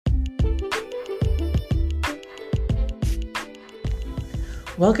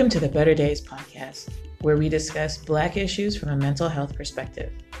Welcome to the Better Days podcast, where we discuss Black issues from a mental health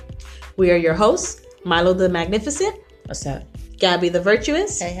perspective. We are your hosts, Milo the Magnificent, What's up? Gabby the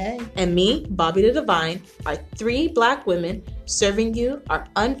Virtuous, Hey. and me, Bobby the Divine, are three Black women serving you our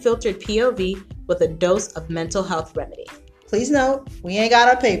unfiltered POV with a dose of mental health remedy. Please note, we ain't got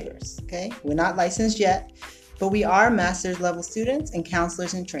our papers, okay? We're not licensed yet, but we are master's level students and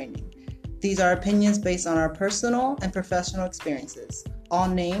counselors in training. These are opinions based on our personal and professional experiences. All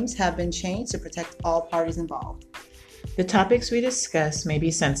names have been changed to protect all parties involved. The topics we discuss may be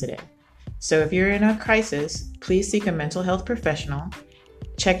sensitive, so if you're in a crisis, please seek a mental health professional.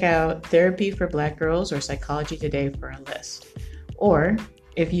 Check out Therapy for Black Girls or Psychology Today for a list. Or,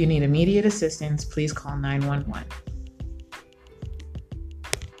 if you need immediate assistance, please call 911.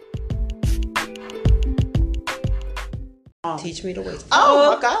 Teach me the way.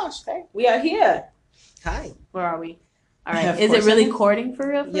 Oh, my gosh. Hey. We are here. Hi. Where are we? All right. Have Is 4 it really seconds? recording for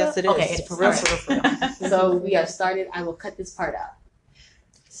real? Yes, it is. Okay, it's for all real, right. for real. So we are started. I will cut this part out.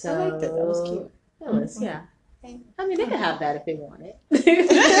 So I liked it. That was cute. It was, yeah. I mean, they could have that if they wanted.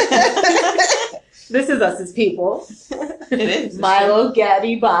 This is us as people. It is. Milo,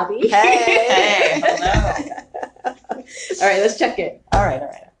 Gabby, Bobby. Hey, hello. All right, let's check it. All right.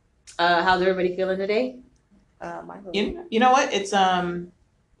 How's everybody feeling today? You know what? It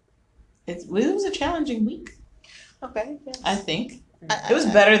was a challenging week, Okay. Yes. I think. It was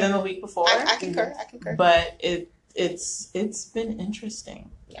better than the week before. I concur. But it's been interesting.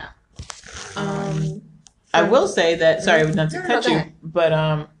 Yeah. I will say that, sorry, not to No, cut go you, ahead. but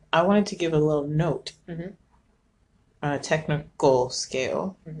I wanted to give a little note Mhm. on a technical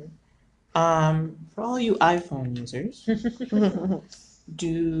scale. For all you iPhone users,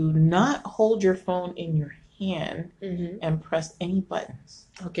 do not hold your phone in your hand and press any buttons.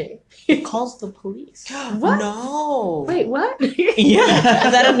 Okay. It calls the police. What? No. Wait, what? Yeah.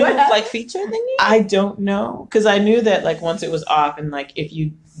 Is that a new What? feature thingy? I don't know. Because I knew that once it was off and if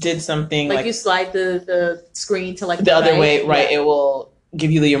you did something Like you slide the screen to the other way, right, Yeah. it will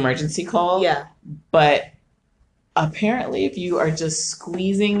give you the emergency call. Yeah. But apparently if you are just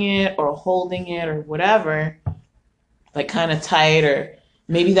squeezing it or holding it or whatever, kind of tight, or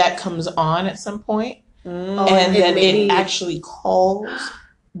maybe that comes on at some point, Oh, and then maybe- it actually calls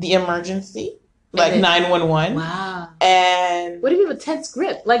the emergency, And it- 911. Wow. And What if you have a tense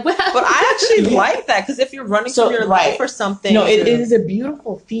grip? Like what? But I actually Yeah. like that because if you're running So, for your right. life or something, no, it is a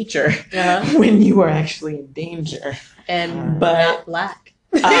beautiful feature Uh-huh. when you are actually in danger. And But- not black.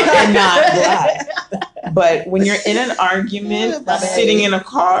 And not black. But when you're in an argument, Yeah, sitting in a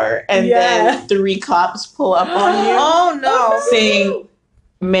car, and Yeah. then 3 cops pull up on you, Oh no! saying,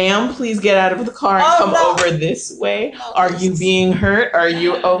 "Ma'am, please get out of the car and Oh, come no. over this way. No, Are you being hurt? Are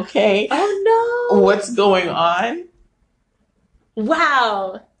you okay? Oh no! What's going on?"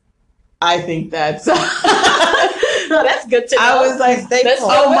 Wow. I think that's. That's good to know. I was like, That's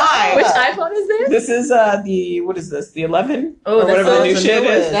oh my! Which iPhone is this? This is what is this? The 11 Oh, or whatever the new the shit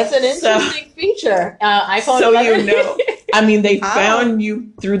newest. is. That's an interesting feature. iPhone So 11. you know, I mean, they How? found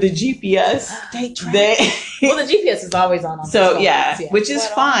you through the GPS. They Well, the GPS is always on. So those yeah, phones, which is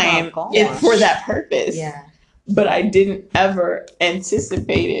Well, oh fine my gosh. if for that purpose. yeah. But I didn't ever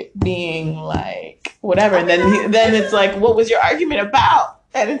anticipate it being whatever. And then it's like, what was your argument about?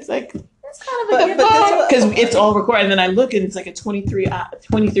 And it's like, That's kind of But- a but this- because it's all recorded. And then I look and it's like a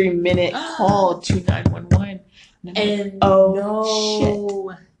 23 minute call to 911. And Oh,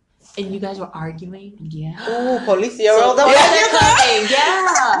 no. And you guys were arguing? Yeah. Ooh, policia So- rolled up. Yeah, they're coming.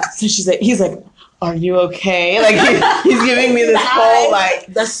 Yeah. So he's like, "Are you okay?" He's giving me this whole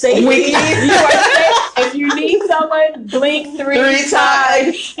The safety. Wiki. You are safe. If you need someone, blink 3 3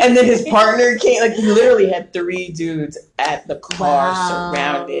 times. And then his partner came, he literally had 3 dudes at the car Wow.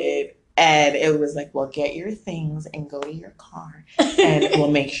 surrounded. And it was like, well, get your things and go to your car and we'll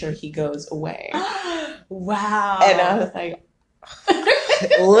make sure he goes away. Wow. And I was like,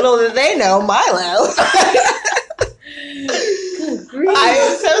 Little did they know, Milo. Good grief. I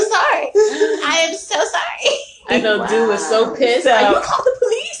am so sorry. I am so sorry. I know dude was so pissed. So- Like, you call the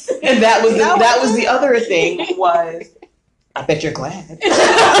police? And that was No, that was the other thing was, I bet you're glad.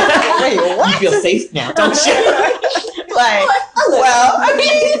 Wait, You what? feel safe now, don't you? Well, I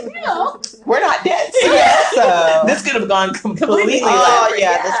mean, You know. we're not dead. So This could have gone completely oh left.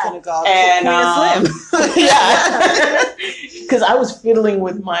 yeah, that's gonna go. And, Slim. yeah, because I was fiddling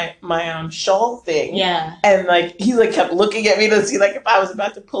with my shawl thing, Yeah. and he kept looking at me to see if I was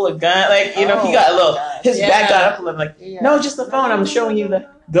about to pull a gun, he Oh, got a little, gosh. his back Yeah. got up a little, Yeah. no, just the phone. I'm showing you the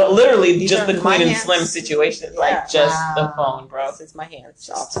literally These just are the my Queen and hands. Slim situation, It's Yeah. just the Wow. phone, bro. This is my hands,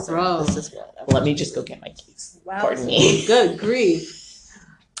 Bro. This is what. Let me just go get my keys. Wow. Pardon me. Good grief.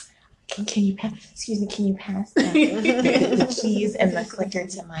 can you pass? Excuse me, can you pass the keys and the clicker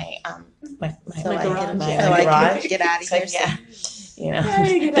to my my garage. Garage. Get out of It's like, here. yeah, you know, Yeah,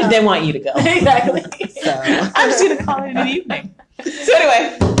 you know. they want you to go. Exactly. So I'm just gonna call it in the evening. So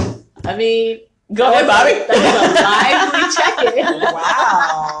anyway, I mean, go ahead, Bobby. that was a lively check-in.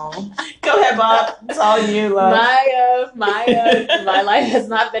 wow. Go ahead, Bob. It's all you, love. My life has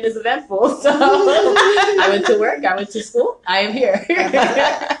not been as eventful. So I went to work. I went to school. I am here.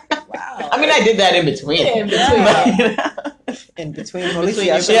 Wow. I mean, I did that in between. In between. But, In between between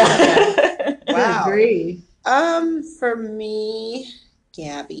Alicia. your- yeah. Wow. Agree. For me,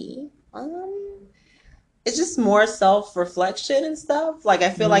 Gabby, it's just more self-reflection and stuff. Like,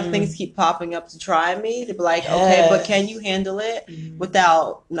 I feel like things keep popping up to try me to be like, okay, but can you handle it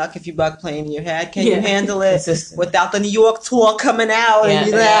without Knuck If You Buck playing in your head? Can you handle it Consistent. without the New York tour coming out? Yeah. And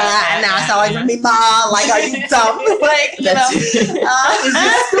you're like, now I sound like me, ma. Like, are you dumb? Like, you That's know, Is you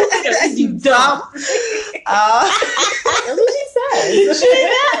stupid or is you dumb? That's what she says.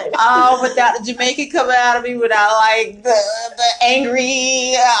 without the Jamaican coming out of me, without like the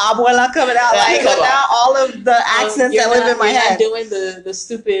angry abuela coming out, like Come on. without all of the accents that live in my head. Doing the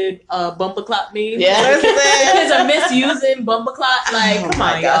stupid bumper clot meme. Yeah. There's a misusing bumper clot. Like, Oh come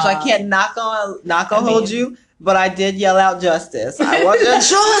my on, gosh, y'all. I can't not gonna mean- hold you, but I did yell out justice. I want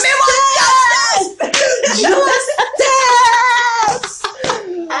justice. Justice.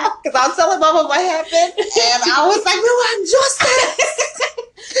 Because I was telling Mama what happened, and I was like, "We want justice.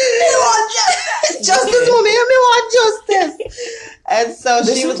 We want justice. Justice, mommy. We want justice." And so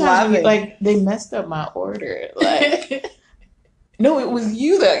But she was sometimes when you- laughing. like they messed up my order. Like no, it was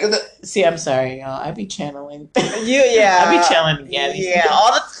you that. See, I'm sorry, y'all. I be channeling. Yeah, I be channeling Gabby. Yeah,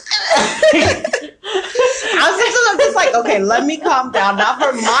 all the time. I'm just like, okay, let me calm down, not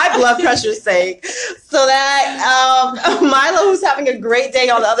for my blood pressure's sake, so that Milo, who's having a great day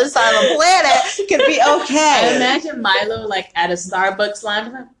on the other side of the planet, can be I okay. imagine Milo like at a Starbucks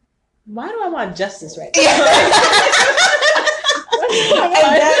line. Like, why do I want justice right now?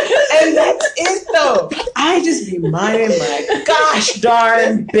 and that's it though. I just be minding my gosh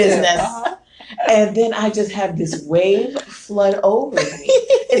darn business. And then I just have this wave flood over me.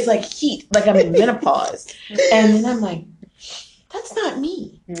 It's like heat, like I'm in menopause. And then I'm like, that's not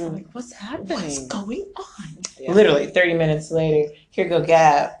me. I'm like, what's happening? What's going on? Yeah. Literally 30 minutes later, here go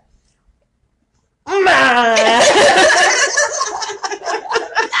Gab.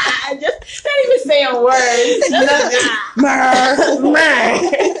 Just not even saying words.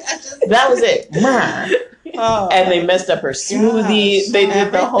 That was it. Oh, And they messed up her smoothie. gosh, They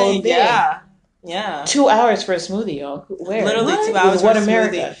did the whole everything. thing. Yeah. 2 hours for a smoothie, y'all. Where? Literally What? 2 hours What for a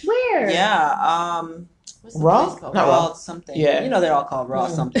America? Where? Yeah. What's the Raw? place called? Not Raw Raw. something. Yeah. You know they're all called Raw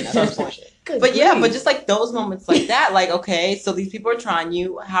something at this point. Good But yeah, grief. but just like those moments like that, like, okay, so these people are trying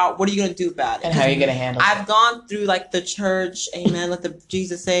you. What are you gonna do about it? And how are you gonna handle it? I've gone through like the church, amen, let the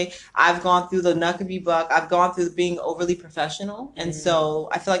Jesus say. I've gone through the Knuck If You Buck. I've gone through being overly professional. And so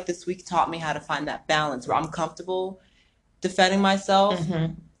I feel like this week taught me how to find that balance where I'm comfortable defending myself.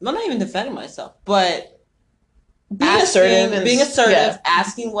 Mhm. Well, not even defending myself, but Being assertive. Yeah.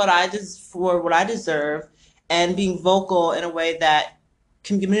 asking what I for what I deserve, and being vocal in a way that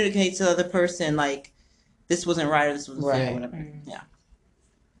can communicate to the other person, like, this wasn't right or this wasn't fair, or Right. whatever. Yeah.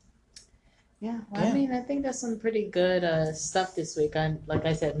 Yeah, well, Yeah. I mean, I think that's some pretty good stuff this week. Like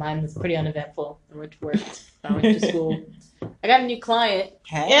I said, mine was pretty uneventful. I went to work. I went to school. I got a new client.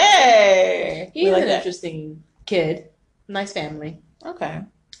 Yay! He's We like an that. interesting kid. Nice family. Okay.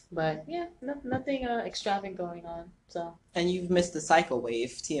 But yeah, nothing extravagant going on. So And you've missed the cycle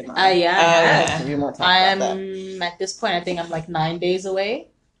wave, TMI. yeah. If you want to talk I about am that. at this point. I think I'm like 9 days away.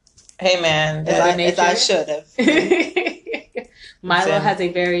 Hey man, As I should have. Milo Same. has a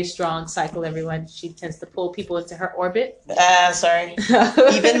very strong cycle. Everyone, she tends to pull people into her orbit. sorry.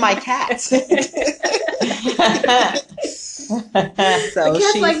 Even my cat. So The cat's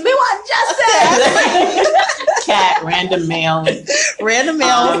she's like, they want justice. Cat, random mail. random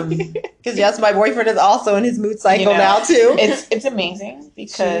mail. Because yes, my boyfriend is also in his mood cycle You know, now too. It's amazing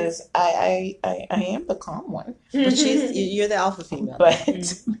because I am the calm one, But you're the alpha female. but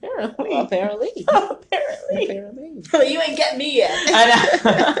apparently Apparently. You ain't get me yet. I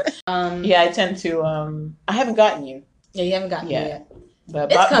know. Yeah, Yeah, I tend to. I haven't gotten you, you haven't got me Yeah. yet.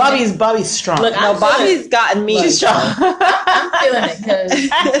 but It's coming. Bobby's strong. Look, No, I'm Bobby's gotten me. She's strong. I'm feeling it because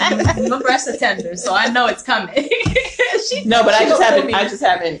my breasts are tender, so I know it's coming. No, but I She just gonna haven't. pull me. I just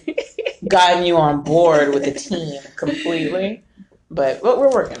haven't gotten you on board with the team completely. But we're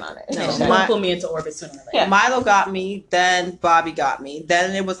working on it. No, She's my- gonna pull me into orbit sooner or later. Yeah. Milo got me, then Bobby got me.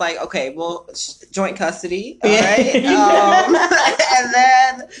 Then it was like, okay, well, joint custody, all right? And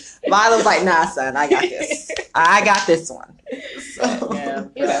then Milo was like, nah, son, I got this. I got this one. So, Yeah.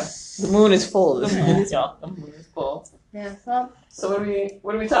 Yeah. The moon is full. The This moon month, is y'all. The moon is full. Yeah. Well, So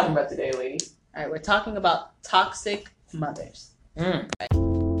what are we talking about today, ladies? all right, we're talking about toxic mothers.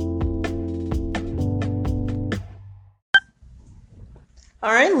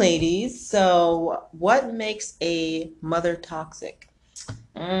 all right, ladies. So, what makes a mother toxic?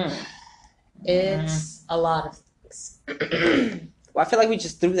 It's a lot of things. Well, I feel like we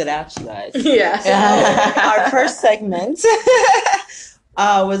just threw that out, you guys. Yeah. Our first segment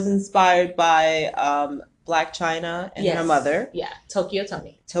was inspired by Black China and her Yes. mother, Yeah. Tokyo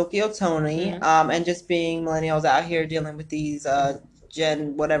Tony. Tokyo Tony, Mhm. and just being millennials out here dealing with these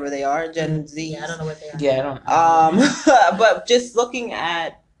Gen whatever they are, Gen Z. Yeah, I don't know what they are. Yeah, I don't. But just looking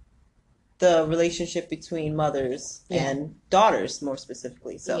at the relationship between mothers Yeah. and daughters, more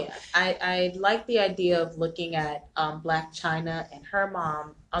specifically. So Yeah, I like the idea of looking at Black China and her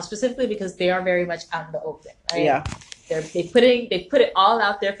mom, specifically because they are very much out in the open, right? yeah, They put it all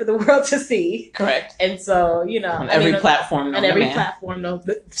out there for the world to see, Correct. and so On every platform. on every platform, no,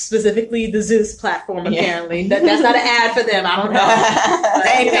 specifically the Zeus platform. Apparently, that's not an ad for them. I don't know.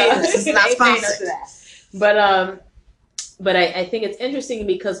 They ain't paying us. It's not They ain't paying us sponsored. for that. But I think it's interesting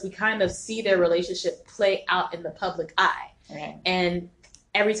because we kind of see their relationship play out in the public eye. Right. And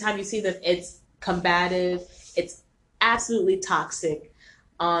every time you see them, it's combative. It's absolutely toxic.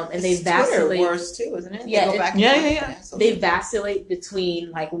 And they vacillate. worse too, isn't it? Yeah, They go back yeah, and yeah, forth. So- They vacillate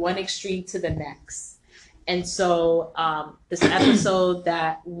between like one extreme to the next. And so this episode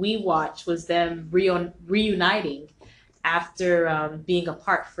that we watched was them reuniting after being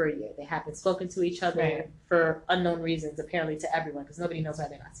apart for a year. They haven't spoken to each other Right. for unknown reasons, apparently to everyone, because nobody knows why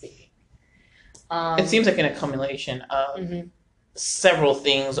they're not speaking. It seems like an accumulation of Mhm. several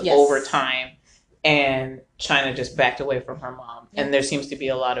things Yes. over time, and China just backed away from her mom, and there seems to be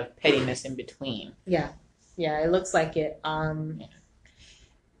a lot of pettiness in between. Yeah, it looks like it.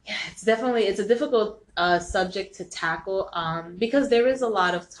 Yeah, it's a difficult subject to tackle because there is a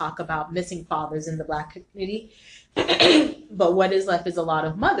lot of talk about missing fathers in the Black community, but what is left is a lot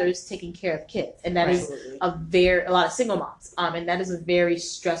of mothers taking care of kids, and that is Absolutely. a lot of single moms, and that is a very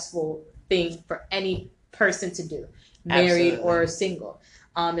stressful thing for any person to do, married Absolutely. or single,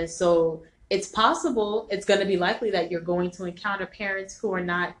 and so. It's possible, it's going to be likely that you're going to encounter parents who are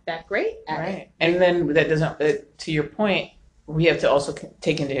not that great at it. Right. And then that doesn't, to your point, we have to also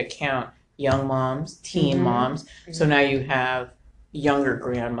take into account young moms, teen Mhm. moms. So now you have younger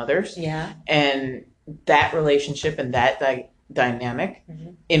grandmothers, Yeah. and that relationship and that dynamic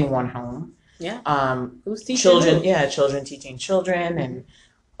Mhm. in one home. Yeah. Um, Who's teaching children, who? yeah, children teaching children, and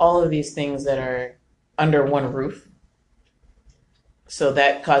all of these things that are under one roof. So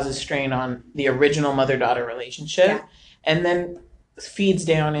that causes strain on the original mother-daughter relationship, Yeah. and then feeds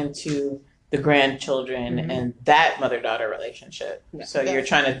down into the grandchildren Mhm. and that mother-daughter relationship. Yeah. So you're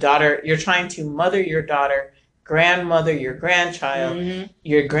trying to mother your daughter, grandmother your grandchild. Mhm.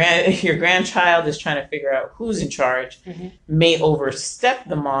 Your grandchild is trying to figure out who's in charge. Mhm. May overstep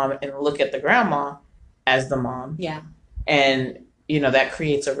the mom and look at the grandma as the mom, Yeah. and that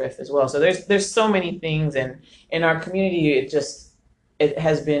creates a rift as well. So there's so many things, and in our community, it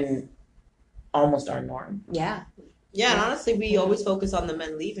has been almost our norm. Yeah. Yeah, and honestly, we always focus on the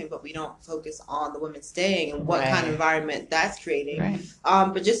men leaving, but we don't focus on the women staying and what Right. kind of environment that's creating. Right.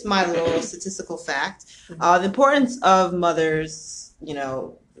 But just my little statistical fact: the importance of mothers.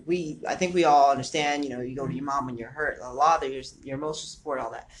 I think we all understand. You go to your mom when you're hurt, a lot of your emotional support,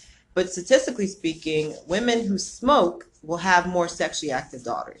 all that. But statistically speaking, women who smoke will have more sexually active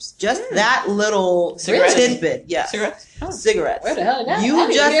daughters. Just that little Cigarettes? tidbit, yes. Cigarettes? Oh. Cigarettes. Where the hell is that? I You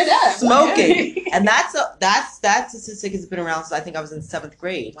didn't just hear that. smoking. And that statistic has been around since I think I was in 7th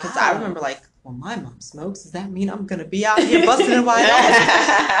grade. Because I Wow. remember well, my mom smokes. Does that mean I'm going to be out here busting it wide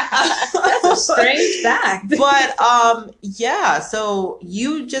open? That's a strange fact. But, yeah. So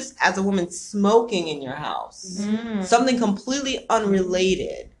you just, as a woman, smoking in your house, Mm. something completely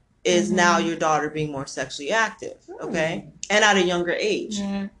unrelated is Mhm. now your daughter being more sexually active. Okay. And at a younger age.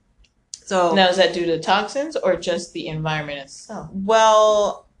 Yeah. So, Now, is that due to toxins or just the environment itself?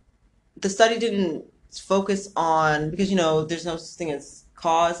 well, the study didn't focus on, because, there's no such thing as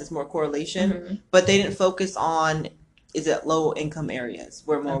cause, it's more correlation. Mhm. But they didn't focus on, is it low income areas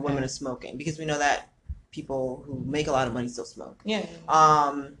where more Okay. women are smoking? Because we know that people who make a lot of money still smoke. Yeah.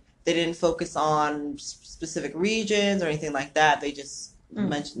 They didn't focus on specific regions or anything like that. They just Mm.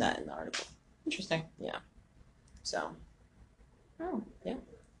 mentioned that in the article. Interesting. So, Oh, yeah.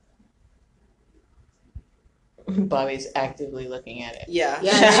 Bobby's actively looking at it. Yeah,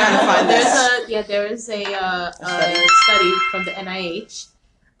 Yeah, she's trying to find this. there is a study? study from the NIH.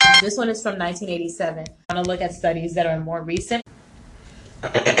 This one is from 1987. I want to look at studies that are more recent.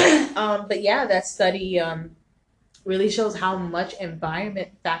 But yeah, that study really shows how much environment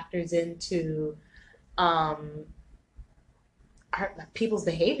factors into people's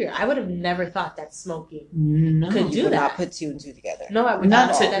behavior. I would have never thought that smoking could You do would that. not put two and two together. No, I would Not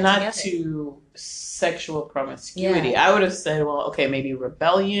not. to put that not together. to sexual promiscuity. Yeah. I would have said, well, okay, maybe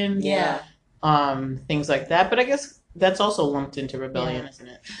rebellion, Yeah. things like that. But I guess that's also lumped into rebellion, isn't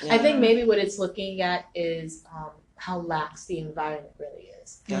it? I think maybe what it's looking at is how lax the environment really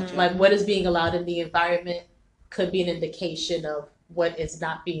is. Gotcha. Like what is being allowed in the environment could be an indication of what is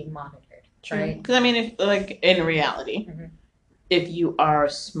not being monitored, right? Because I mean, if like in reality, Mhm. if you are a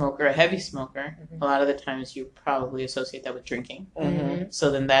smoker, a heavy smoker, Mhm. a lot of the times you probably associate that with drinking. Mhm. So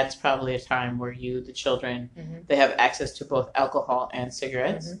then that's probably a time where you, the children, Mhm. they have access to both alcohol and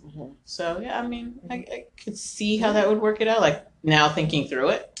cigarettes. Mhm. So yeah, I mean, I could see how that would work it out. Like now thinking through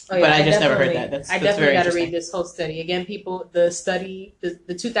it, Oh, but I just never heard definitely- that. I That's definitely very got to interesting. read this whole study again. People, the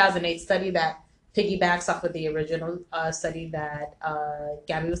 2008 study that piggybacks off of the original study that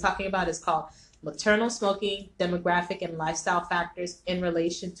Gabby was talking about is called "Maternal Smoking: Demographic and Lifestyle Factors in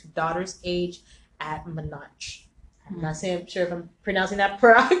Relation to Daughter's Age at Menarche." I'm not sure if I'm pronouncing that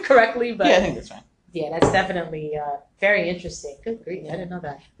correctly, but Yeah, I think that's right. yeah, that's definitely very interesting. Good grief, I didn't know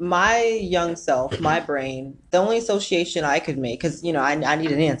that. My young self, my brain, the only association I could make, because I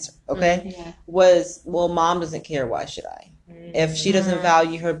need an answer, okay, Yeah. was, well, mom doesn't care. Why should I? If she doesn't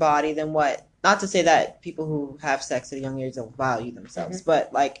value her body, then what? Not to say that people who have sex at a young age don't value themselves,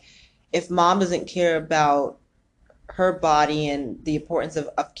 but like, if mom doesn't care about her body and the importance of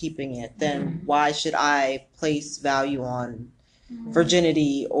upkeeping it, then why should I place value on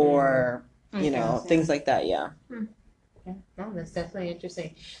virginity or things like that? Yeah. Yeah, no, that's definitely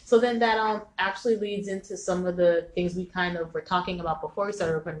interesting. So then that actually leads into some of the things we kind of were talking about before we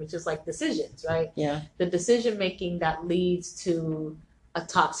started recording, which is like decisions, right? Yeah. The decision making that leads to a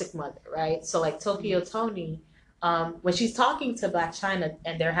toxic mother, right? So like Tokyo Toni, when she's talking to Black China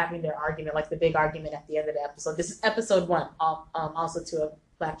and they're having their argument, like the big argument at the end of the episode. This is episode 1, also to a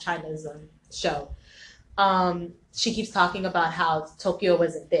Black China's show. She keeps talking about how Tokyo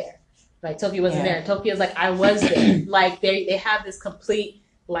wasn't there. Like Tokyo wasn't there. And Tokyo's like, I was there. Like they have this complete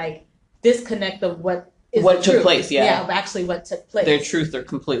like disconnect of what What took truth. place, yeah. Yeah, actually what took place. Their truth are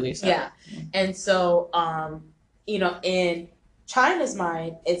completely separate. Yeah. And so in China's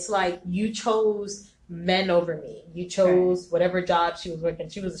mind, it's like you chose men over me. You chose whatever job she was working.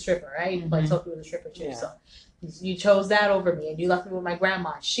 She was a stripper, right? But Tokyo was a stripper too. Yeah. So you chose that over me and you left me with my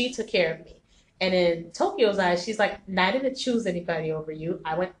grandma. She took care of me. And in Tokyo's eyes, she's like, no, I didn't choose anybody over you.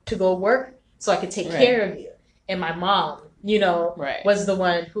 I went to go work so I could take care of you. And my mom, was the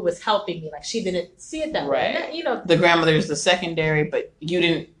one who was helping me. Like she didn't see it that way. And that, the grandmother's the secondary, but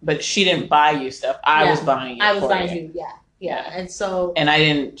she didn't buy you stuff. I was buying you. I was buying you. Yeah. And so, and I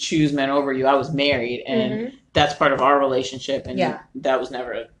didn't choose men over you. I was married, and that's part of our relationship. And that was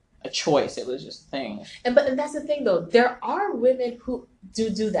never a choice. It was just a thing. And that's the thing, though. There are women who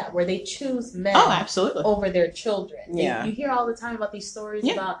do that, where they choose men absolutely. over their children. Yeah. You hear all the time about these stories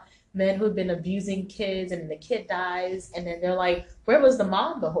about men who've been abusing kids, and the kid dies, and then they're like, where was the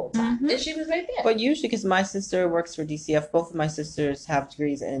mom the whole time? And she was right there. But usually, because my sister works for DCF, both of my sisters have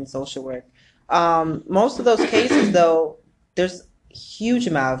degrees in social work. Most of those cases, though, there's a huge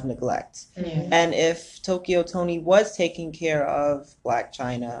amount of neglect. And if Tokyo Toni was taking care of Black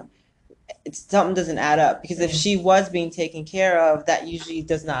China, something doesn't add up. Because if she was being taken care of, that usually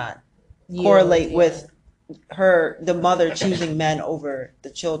does not correlate with the mother choosing men over the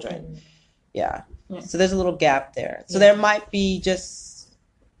children. Yeah. So there's a little gap there. So there might be just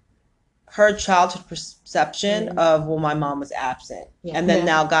her childhood perception of, well, my mom was absent. And then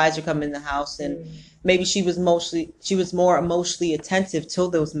now guys are coming in the house, and maybe she was more emotionally attentive to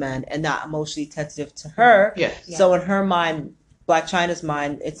those men and not emotionally attentive to her. So in her mind, Black China's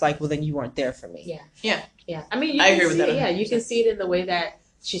mind, it's like, well, then you weren't there for me. Yeah. I mean, I agree with that. Yeah, you can see it in the way that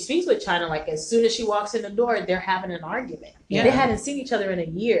she speaks with China. Like as soon as she walks in the door, they're having an argument. Yeah. They hadn't seen each other in a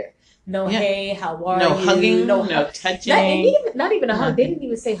year. No, hey, how are you? No hugging, no touching. Not even a hug. They didn't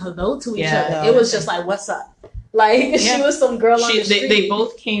even say hello to each other. No. It was just like, what's up? Like she was some girl on the street. They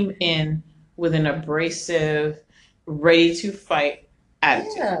both came in with an abrasive, ready to fight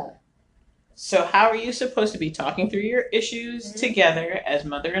attitude. So how are you supposed to be talking through your issues together as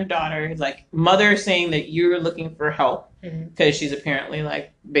mother and daughter? Like mother saying that you're looking for help because she's apparently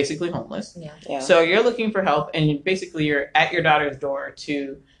like basically homeless. Yeah. So you're looking for help, and basically you're at your daughter's door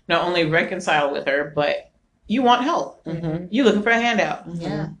to not only reconcile with her, but you want help. You're looking for a handout.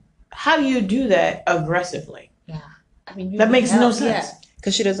 Yeah. How do you do that aggressively? Yeah. I mean, That makes no sense. Yeah.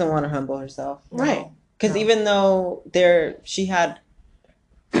 Because she doesn't want to humble herself. Right. Because even though she had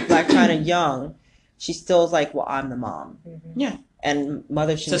Blac Chyna young, she still is like, well, I'm the mom. Yeah. And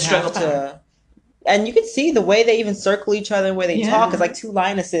mother shouldn't struggle have to. And you can see the way they even circle each other and the way they talk is like two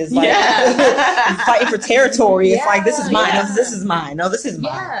lionesses, like fighting for territory. It's like, this is mine. Yeah. No, this is mine. No, this is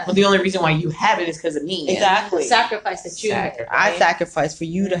mine. Yeah. Well, the only reason why you have it is because of me. Exactly. The sacrifice that you made. I sacrificed for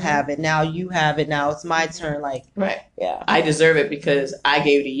you to have it. Now you have it. Now it's my turn. Like, Right. yeah. I deserve it because I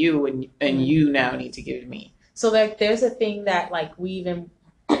gave to you, and you now need to give to me. So like, there's a thing that like we even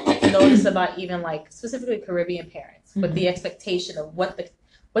notice about even like specifically Caribbean parents with the expectation of what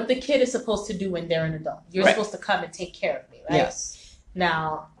the kid is supposed to do when they're an adult. You're supposed to come and take care of me, right? Yes.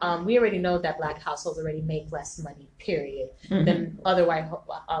 Now, we already know that Black households already make less money, period, than other white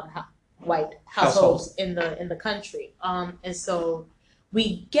households in the country. And so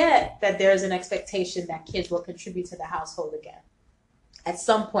we get that there's an expectation that kids will contribute to the household again at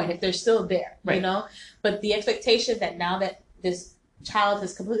some point if they're still there, you know. But the expectation that now that this child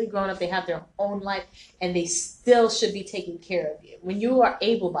has completely grown up, they have their own life, and they still should be taking care of you. When you are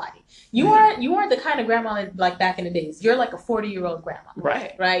able-bodied, you aren't the kind of grandma like back in the days. You're like a 40-year-old grandma,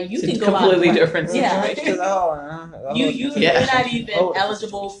 right? You can go out completely different situation. You're not even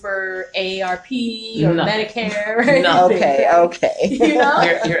eligible for AARP or Medicare. Or Okay. You know,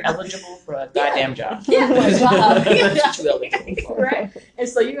 you're eligible for a goddamn job. Yeah, That's what you're eligible for. right? And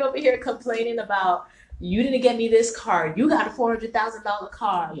so you're over here complaining about, you didn't get me this car. You got a $400,000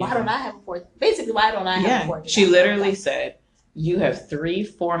 car. Why don't I have a basically, why don't I have a $400,000? She literally said, you have three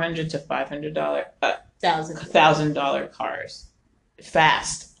 $400 to $500 $1,000 cars.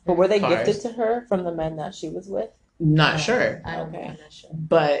 Fast. But were they cars. gifted to her from the men that she was with? Not sure. I'm not sure.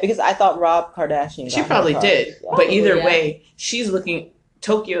 But because I thought Rob Kardashian got she her probably car. did. Yeah. But either way, she's looking.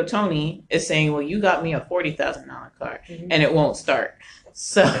 Tokyo Tony is saying, well, you got me a $40,000 car and it won't start.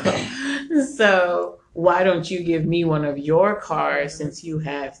 So why don't you give me one of your cars since you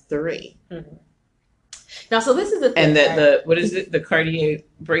have three? Now, so this is the thing. And the what is it? The Cartier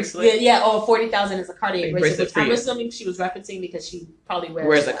bracelet? Yeah. Oh, 40,000 is a Cartier bracelet. for I'm you. assuming she was referencing because she probably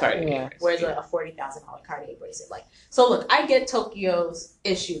Where's a Cartier? Yeah. Wears a $40,000 Cartier bracelet. Like, so look, I get Tokyo's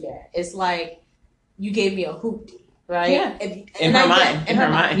issue there. It's like, you gave me a hoopty, right? Yeah. In her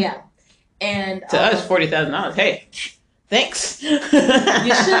mind. Yeah. And to us, $40,000. Hey, thanks. you should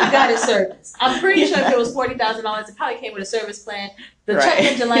have got a service. I'm pretty sure if it was $40,000, it probably came with a service plan. The check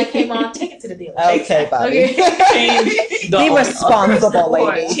engine light came on. Take it to the dealership. Okay, Bobby. Change Be responsible,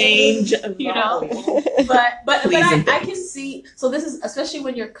 lady. Change, You know, but I can see. So this is especially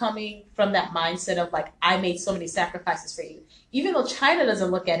when you're coming from that mindset of like, I made so many sacrifices for you. Even though China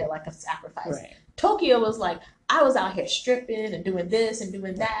doesn't look at it like a sacrifice, Tokyo was like, I was out here stripping and doing this and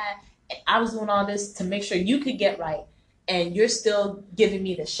doing that, and I was doing all this to make sure you could get right, and you're still giving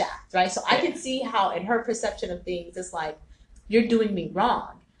me the shaft, right? So I can see how in her perception of things, it's like, you're doing me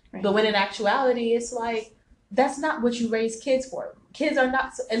wrong. Right. But when in actuality, it's like, that's not what you raise kids for. Kids are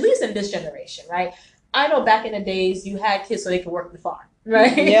not, at least in this generation, right? I know back in the days, you had kids so they could work the farm,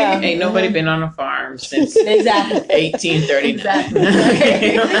 right? Yeah. Ain't nobody been on a farm since exactly 1839. Exactly.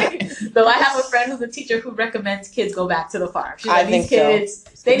 Though I have a friend who's a teacher who recommends kids go back to the farm. She's like, these kids,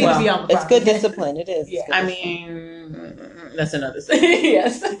 they need to be on the farm. It's good discipline. It is. Yeah. I mean, that's another thing.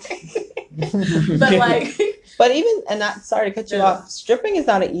 Yes. But like, but even, and not, sorry to cut you off, stripping is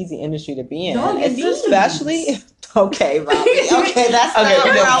not an easy industry to be in. No, it's especially, okay, Bobby. Okay, that's okay, not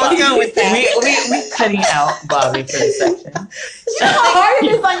where I was going with that. We cutting out Bobby for the section. You know how hard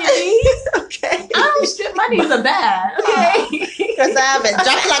it is on your knees? Okay. I don't strip my knees are bad. Okay. Because I haven't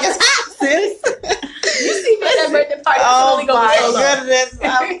jumped like it's hot, sis. You see me at that birthday party, I can only go for so long. Goodness,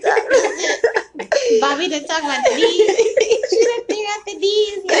 I'm done. Bobby didn't talk about the knees. She didn't think about the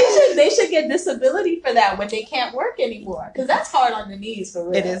knees. They should get disability for that when they can't work anymore. Because that's hard on the knees, for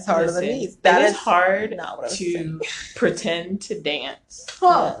real. It is hard on the knees. That is hard not what I was to saying. pretend to dance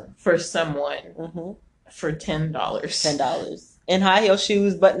for someone for $10. $10. In high heel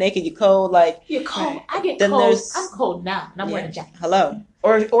shoes, butt naked, you cold, like you're cold. Right. I get Then cold. there's- I'm cold now, and I'm wearing a jacket. hello.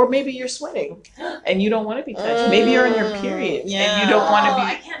 Or maybe you're sweating and you don't want to be touched. Maybe you're on your period and you don't want to be.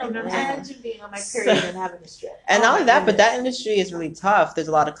 I can't imagine being on my period and having a strip. And not only that, but that industry is really tough. There's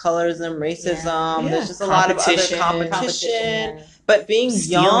a lot of colorism, racism. Yeah. There's just a lot of other Competition. competition. But being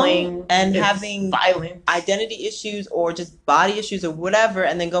stealing, young and it's having violence, identity issues or just body issues or whatever,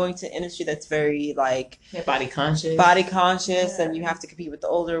 and then going to an industry that's very like body conscious, and you have to compete with the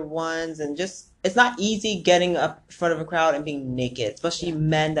older ones, and just it's not easy getting up in front of a crowd and being naked, especially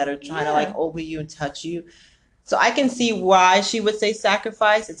men that are trying to like over you and touch you. So I can see why she would say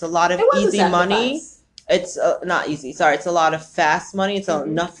sacrifice. It's a lot of easy money. It's not easy. Sorry, it's a lot of fast money. It's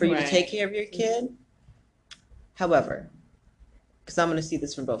enough for you to take care of your kid. However, because I'm going to see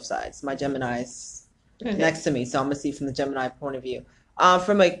this from both sides. My Gemini's next to me, so I'm going to see from the Gemini point of view.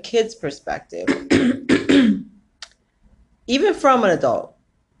 From a kid's perspective, even from an adult,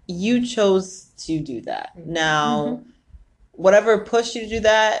 you chose to do that. Now, whatever pushed you to do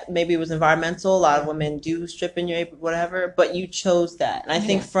that, maybe it was environmental. A lot of women do strip in your apron, whatever, but you chose that. And I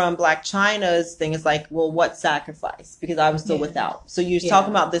think from Black China's thing, it's like, well, what sacrifice? Because I was still without. So you're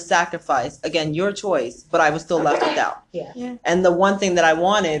talking about this sacrifice. Again, your choice, but I was still left without. Yeah. And the one thing that I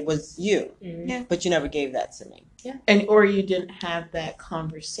wanted was you. But you never gave that to me. And or you didn't have that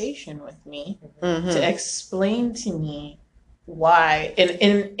conversation with me to explain to me why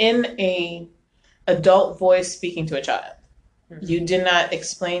in a adult voice speaking to a child. You did not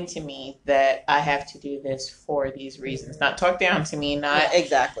explain to me that I have to do this for these reasons. Not talk down to me, not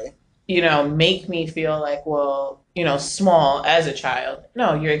exactly. Make me feel like, well, small as a child.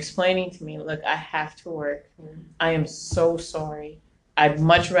 No, you're explaining to me, look, I have to work. I am so sorry. I'd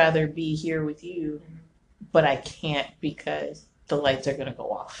much rather be here with you, but I can't because the lights are going to go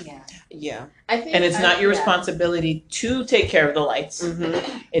off. Yeah. And it's not your responsibility to take care of the lights.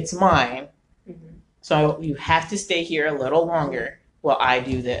 It's mine. So you have to stay here a little longer while I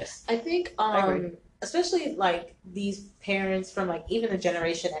do this. I think, especially like these parents from like even the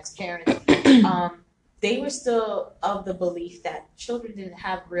Generation X parents, they were still of the belief that children didn't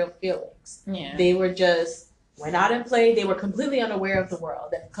have real feelings. Yeah. They were just went out and played. They were completely unaware of the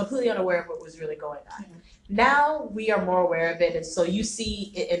world and completely unaware of what was really going on. Now we are more aware of it, and so you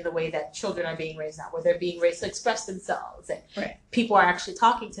see it in the way that children are being raised now, where they're being raised to express themselves, and people are actually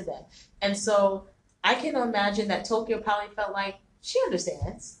talking to them, and so. I can imagine that Tokyo probably felt like she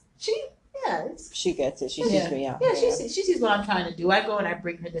understands. She gets it. She sees me out. Yeah, she sees what I'm trying to do. I go and I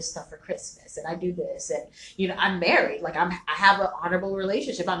bring her this stuff for Christmas, and I do this, and I'm married. Like I have an honorable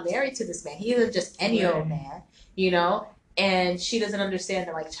relationship. I'm married to this man. He isn't just any old man, And she doesn't understand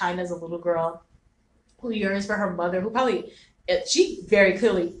that like China's a little girl who yearns for her mother, who probably she very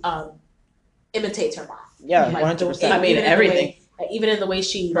clearly imitates her mom. Yeah, 100%. I mean everything. Even in the way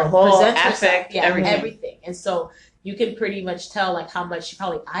she presents herself, everything. And so you can pretty much tell like how much she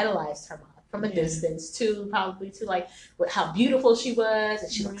probably idolized her mom from a distance to like how beautiful she was,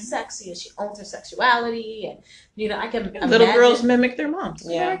 and she looked sexy, and she owns her sexuality, and I can imagine little girls mimic their moms.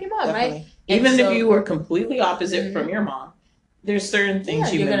 Mimic your mom, right? Even if you were completely opposite from your mom, there's certain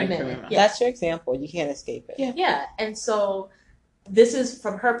things you mimic from your mom. That's your example. You can't escape it. Yeah. And so this is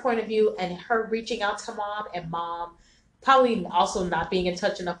from her point of view, and her reaching out to mom, and mom probably also not being in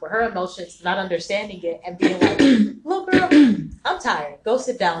touch enough with her emotions, not understanding it, and being like, "Little girl, I'm tired. Go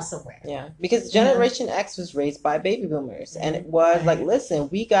sit down somewhere." Yeah, because Generation X was raised by baby boomers, and it was like, listen,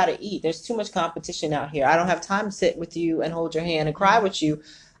 we gotta eat. There's too much competition out here. I don't have time to sit with you and hold your hand and cry with you.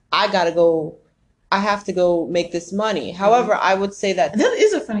 I have to go make this money. However, I would say that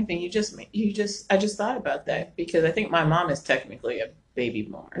is a funny thing. I just thought about that because I think my mom is technically a baby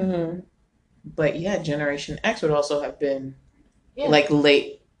boomer. But Generation X would also have been like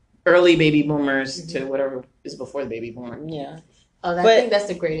early baby boomers to whatever is before the baby boomer. Yeah. Oh, I think that's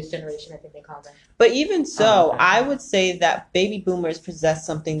the greatest generation, I think they call them. But even so, I would say that baby boomers possess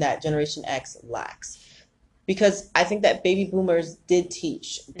something that Generation X lacks. Because I think that baby boomers did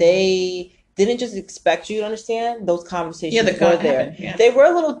teach. They didn't just expect you to understand. Those conversations were there. Yeah. They were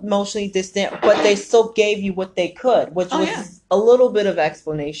a little emotionally distant, but they still gave you what they could, which was a little bit of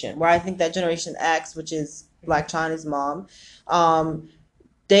explanation. Where I think that Generation X, which is Black China's mom,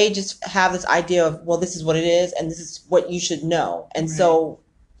 they just have this idea of, well, this is what it is, and this is what you should know. And so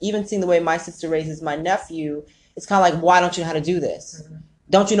even seeing the way my sister raises my nephew, it's kind of like, why don't you know how to do this?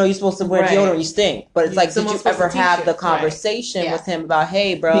 Don't you know you're supposed to wear deodorant when you stink? But it's like, did you ever have the conversation with him about,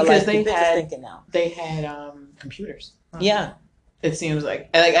 hey, bro, because like, your bitch is stinking now? They had computers. Yeah. It seems like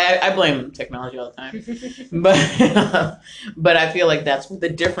I blame technology all the time, but I feel like that's the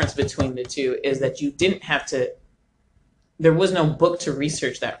difference between the two is that you didn't have to. There was no book to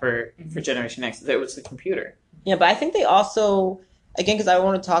research that for Generation X. There was the computer. Yeah, but I think they also, again, because I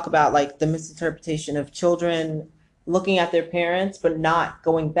want to talk about like the misinterpretation of children looking at their parents, but not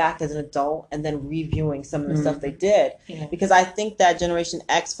going back as an adult and then reviewing some of the stuff they did. Yeah. Because I think that Generation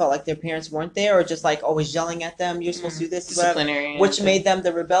X felt like their parents weren't there, or just like always yelling at them, you're supposed to do this, whatever, Disciplinary. which made them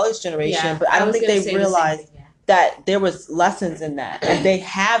the rebellious generation. Yeah, But I don't was think gonna they say the same realized thing, yeah. that there was lessons in that, and they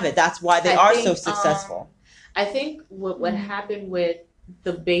have it. That's why they I are think, so successful. I think what happened with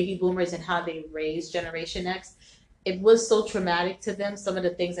the baby boomers and how they raised Generation X, it was so traumatic to them, some of the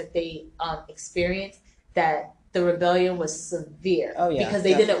things that they experienced, that the rebellion was severe. Oh, yeah, because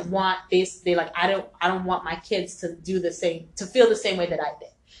they didn't want this. They like, I don't want my kids to do the same, to feel the same way that I did.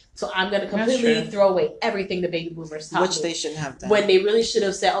 So I'm going to completely throw away everything the baby boomers taught Which me. they shouldn't have done. When they really should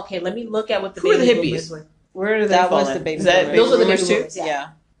have said, okay, let me look at what the Who are baby the boomers hippies? were. Where do they that fall was in? the baby Is that boomers. Those were the boomers baby too? boomers, yeah.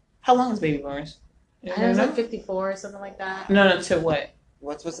 How long is baby boomers? I think it was like 54 or something like that. No, to what?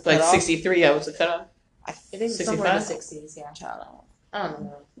 What's the Like cutoff? 63, that was the cutoff? I think somewhere in the 65? 60s, yeah. Child. I don't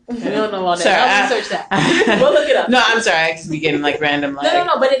know. We don't know all that. Sorry, I'll research that. We'll look it up. No, I'm sorry. I just be getting like random like.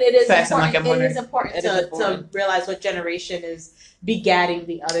 No, but it is facts. I'm important. like, I'm It wondering. is important It to, is important. to realize what generation is begatting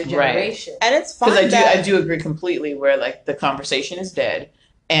the other generation. And it's fine. Because I do agree completely where like the conversation is dead,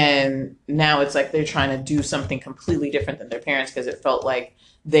 and now it's like they're trying to do something completely different than their parents because it felt like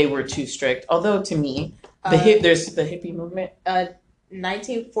they were too strict. Although to me, there's the hippie movement.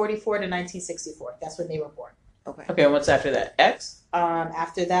 1944 to 1964. That's when they were born. Okay. Okay, and what's after that? X.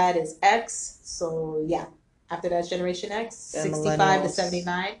 After that is X. So yeah, after that's Generation X, Then 65 to millennials.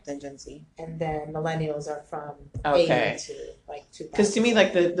 79, Then Gen Z. and then millennials are from Okay. 80 to like 2000. Because to me,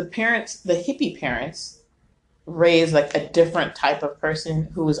 like the parents, the hippie parents, raised like a different type of person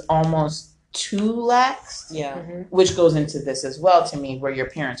who was almost too lax, Yeah. Mhm. which goes into this as well to me, where your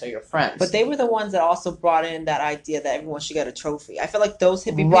parents are your friends. But they were the ones that also brought in that idea that everyone should get a trophy. I feel like those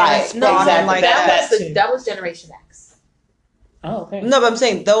hippie Right. parents No, brought in exactly. like that, that. was that was Generation X. oh, okay. No, but I'm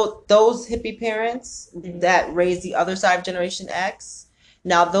saying those hippie parents Mhm. that raised the other side of Generation X.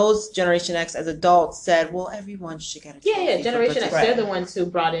 Now those Generation X as adults said, "Well, everyone should get a trophy." Yeah, for Generation X. Right. They're the ones who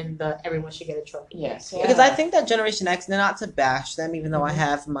brought in the everyone should get a trophy. Yes. Because I think that Generation X, not to bash them, even though I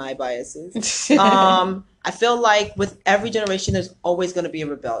have my biases. I feel like with every generation, there's always going to be a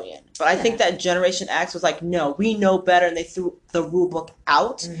rebellion. But I think that Generation X was like, no, we know better, and they threw the rule book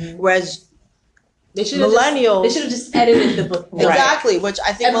out. Mhm. Whereas They should millennials, they should have just edited the book. Right. exactly, which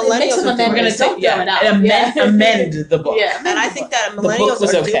I think And make millennials some are doing. we're gonna amendments. say Don't throw it out. amend the book. Yeah, And I think that book millennials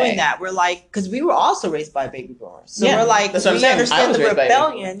was are okay. doing that. We're like, because we were also raised by baby boomers. So Yeah, we're like, that's what I'm we saying. I understand was the raised by baby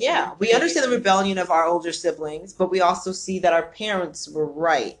rebellion. boomers. Yeah. We understand the rebellion of our older siblings, but we also see that our parents were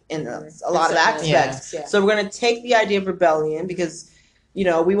right in a lot of aspects. Yeah. So we're going to take the idea of rebellion because, we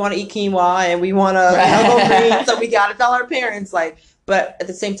want to eat quinoa and we want to Right. go green. So we got to tell our parents, like, but at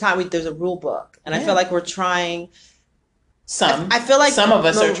the same time, there's a rule book. And I Yeah. feel like we're trying. Some. I feel like some of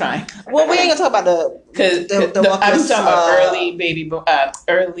us are trying. Well, we ain't going to talk about Because the I'm wokeness, talking about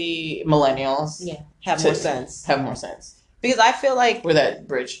early millennials Yeah. have more sense. have more sense. Because I feel like We're that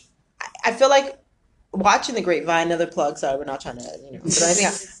bridge. I feel like watching the Grapevine, another plug. Sorry, we're not trying to put anything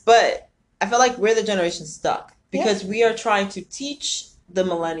out, but I feel like we're the generation stuck because we are trying to teach the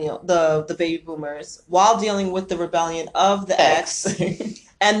the baby boomers while dealing with the rebellion of the X,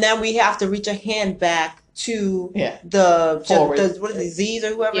 and then we have to reach a hand back to Yeah. what Forward. is it, Z's or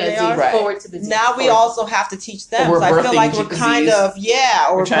whoever Yeah, they Z, are. Right. forward to the Z. Now we Forward. also have to teach them. We're So I feel birthing like we're kind Z's. of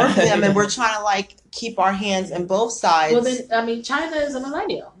or We're trying birthing to- them, and we're trying to like keep our hands in both sides. Well, then China is a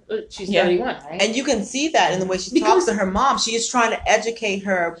millennial. She's Yeah. 31, right? And you can see that in the way she Because- talks to her mom. She is trying to educate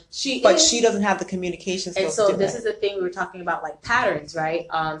her, but she doesn't have the communication skills. And so to do this that. is the thing we were talking about, like patterns, right?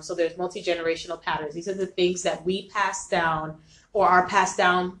 So there's multi-generational patterns. These are the things that we pass down or are passed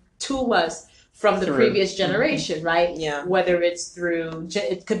down to us from the Through. previous generation, right? Yeah. Whether it's through,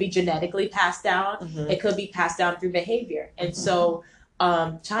 it could be genetically passed down. Mhm. It could be passed down through behavior. And so China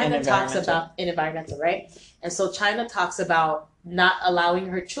And talks environmental. about environmental, right? And so China talks about not allowing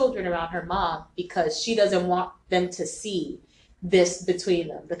her children around her mom because she doesn't want them to see this between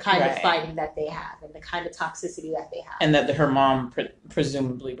them, the kind of Right. fighting that they have and the kind of toxicity that they have. And that her mom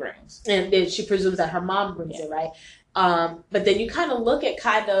presumably brings. And then she presumes that her mom brings it, right? But then you kind of look at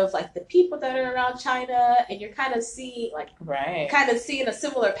kind of like the people that are around China and you're kind of seeing a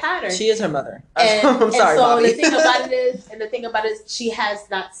similar pattern. She is her mother. And, I'm sorry, and so Bobby. the thing about it is she has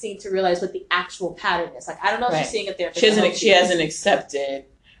not seemed to realize what the actual pattern is. Like I don't know if Right. she's seeing a therapist. She hasn't accepted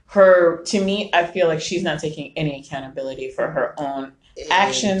her. To me, I feel like she's not taking any accountability for her own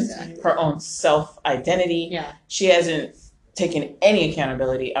actions, Exactly. her own self identity. Yeah. She hasn't taken any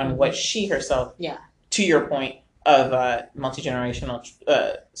accountability on what she herself. Yeah. To your point of multi generational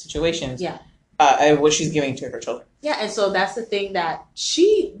situations. Yeah. what she's giving to her children. Yeah, and so that's the thing that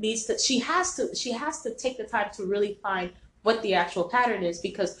she has to take the time to really find what the actual pattern is,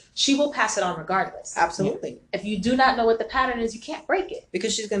 because she will pass it on regardless. Absolutely. If you do not know what the pattern is, you can't break it.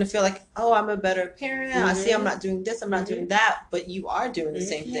 Because she's going to feel like, oh, I'm a better parent. I see I'm not doing this, I'm not doing that. But you are doing the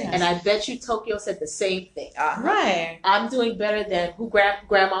same thing. And I bet you Tokyo said the same thing. Right. I'm doing better than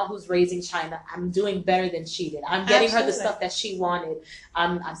grandma who's raising China. I'm doing better than she did. I'm getting her the stuff that she wanted.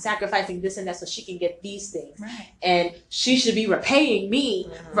 I'm sacrificing this and that so she can get these things. Right. And she should be repaying me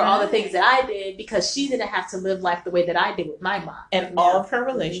for all the things that I did, because she didn't have to live life the way that I did with my mom. And all of her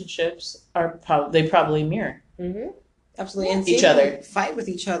relationships are probably mirror. Mm-hmm. Absolutely. And each other fight with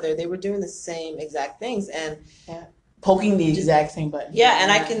each other. They were doing the same exact things. And poking the exact same button. Yeah, and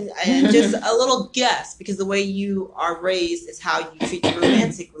I can just a little guess, because the way you are raised is how you treat your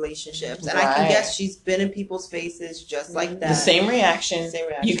romantic relationships. And I can guess she's been in people's faces just like that. The same reaction.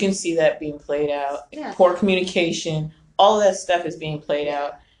 You can see that being played out. Yeah. Poor communication. All of that stuff is being played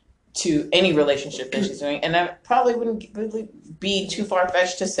out to any relationship that she's doing. And that probably wouldn't really be too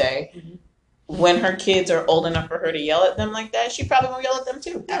far-fetched to say, when her kids are old enough for her to yell at them like that, she probably won't yell at them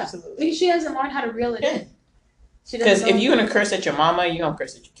too. Yeah. Absolutely. Because she hasn't learned how to reel it in. Because if you're going to curse at your mama, you're going to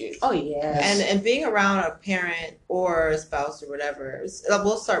curse at your kids. Oh, yeah. And being around a parent or a spouse or whatever,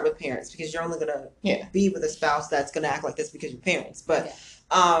 we'll start with parents, because you're only going to be with a spouse that's going to act like this because you're parents. But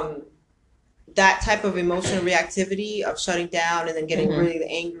that type of emotional reactivity of shutting down and then getting really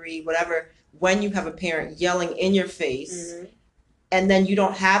angry, whatever, when you have a parent yelling in your face, and then you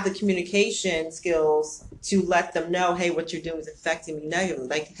don't have the communication skills to let them know, hey, what you're doing is affecting me negatively.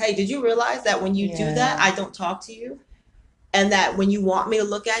 Like, hey, did you realize that when you do that, I don't talk to you? And that when you want me to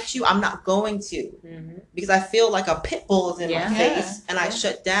look at you, I'm not going to. Because I feel like a pit bull is in my face, and I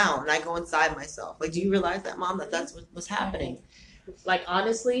shut down and I go inside myself. Like, do you realize that, Mom, that that's what's happening? Like,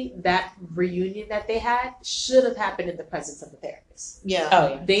 honestly, that reunion that they had should have happened in the presence of the therapist. Yeah. Oh,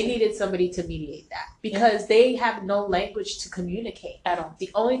 yeah. They needed somebody to mediate that, because they have no language to communicate at all. The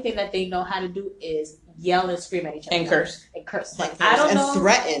only thing that they know how to do is yell and scream at each other. And curse. And curse. Like, I don't and know.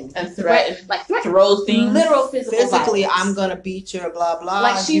 threaten. And threaten. Like, threaten. Throw things. Literal physical Physically, violence. I'm going to beat you, blah, blah.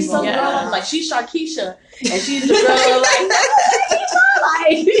 Like, she's so Yeah. grown. Like, she's Sharkeisha. And she's the girl,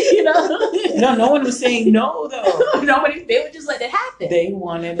 like, you know. No one was saying no, though. Nobody, they would just let it happen. They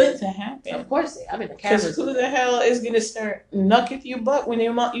wanted it to happen. Of course, I mean, the Because cameras. who the hell is going to start knucking your butt when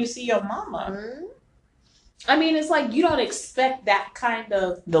you see your mama? I mean, it's like you don't expect that kind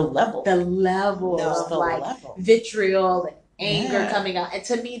of The level. of like vitriol and anger coming out. And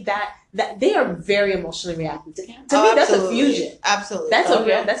to me, that they are very emotionally reactive. To me, that's a fusion. Absolutely.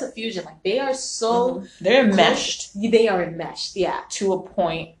 That's a fusion. Like, they are so they're enmeshed. They are enmeshed. Yeah. To a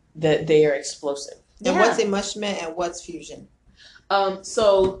point that they are explosive. And what's enmeshment and what's fusion?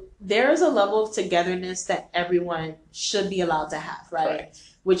 So there is a level of togetherness that everyone should be allowed to have, right?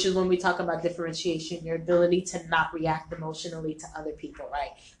 Which is when we talk about differentiation, your ability to not react emotionally to other people,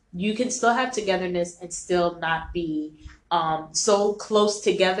 right? You can still have togetherness and still not be so close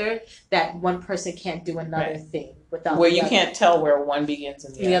together that one person can't do another thing without where the you other. can't tell where one begins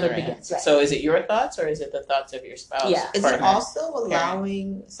and the other begins. Right. So is it your thoughts or is it the thoughts of your spouse? Yeah. Is it also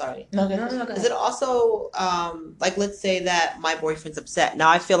allowing? Sorry. No, No, go Is ahead. it also like, let's say that my boyfriend's upset. Now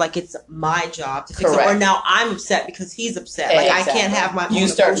I feel like it's my job to fix it, or now I'm upset because he's upset. Like, I can't have my You own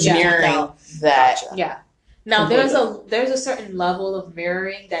start emotions mirroring without- that. Gotcha. Yeah. Now there's a certain level of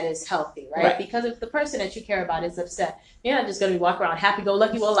mirroring that is healthy, right? Because if the person that you care about is upset, you're not just going to be walking around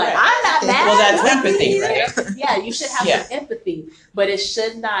happy-go-lucky. Well, like, I'm not mad. Well, that's empathy, right? Yeah, you should have some empathy, but it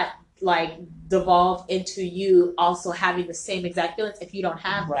should not like devolve into you also having the same exact feelings if you don't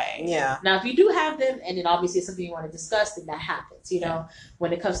have them. Right. Yeah. Now, if you do have them, and then obviously it's something you want to discuss, then that happens. You know,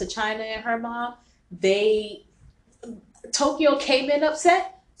 when it comes to China and her mom, Tokyo came in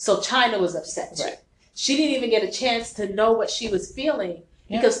upset, so China was upset too. Right. She didn't even get a chance to know what she was feeling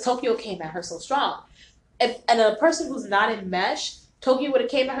because Tokyo came at her so strong. And a person who's not in mesh, Tokyo would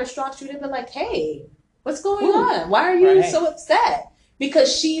have came at her strong. She would have been like, "Hey, what's going on? Why are you so upset?"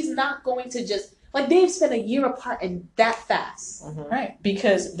 Because she's not going to just like they've spent a year apart and that fast. Right.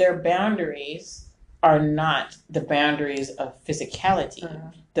 Because their boundaries are not the boundaries of physicality.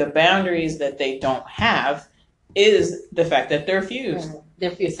 The boundaries that they don't have is the fact that they're fused.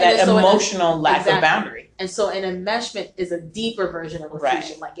 They're fused. That emotional lack of boundary. And so an enmeshment is a deeper version of a Right.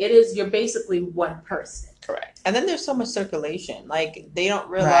 fusion. Like you're basically one person. Correct. And then there's so much circulation. Like, they don't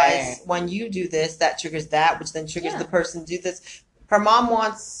realize when you do this, that triggers that, which then triggers the person to do this. Her mom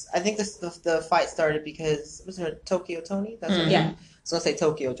wants, I think the fight started because, was her Tokyo Tony? That's her name? Yeah. I was going to say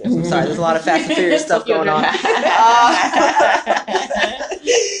Tokyo Drift. I'm sorry. There's a lot of Fast and Furious stuff going on.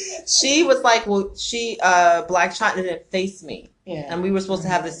 She was like, well, Black China didn't face me. Yeah. And we were supposed to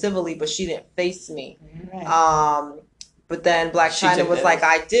have this civilly, but she didn't face me. Right. But then Black She China took was that. like,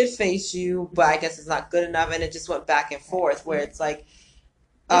 I did face you, but I guess it's not good enough. And it just went back and forth where it's like,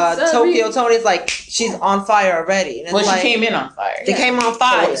 Tokyo Tony's like, she's on fire already. And it's Well, like, she came in on fire. She came on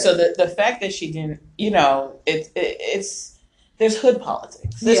fire. So the fact that she didn't, it's there's hood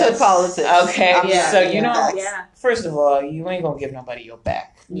politics. This Yes. is politics. Okay. Yeah. So you know, Yeah. first of all, you ain't gonna give nobody your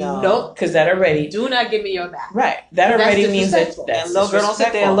back. No. Nope. Because that already, Do not give me your back. right? That That's already means that disrespectful. that's And little girl, don't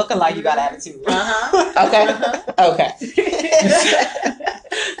sit there and disrespectful. looking like you got attitude. Okay.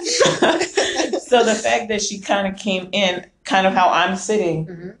 So the fact that she kind of came in, kind of how I'm sitting,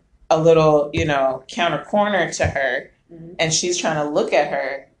 Mhm. a little, counter corner to her, Mhm. and she's trying to look at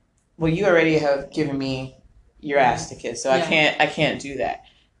her. Well, you already have given me your ass to kiss, so Yeah. I can't do that.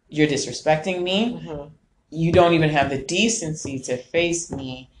 You're disrespecting me. Mhm. You don't even have the decency to face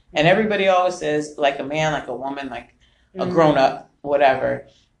me. And everybody always says, like a man, like a woman, like a Mhm. grown up, whatever.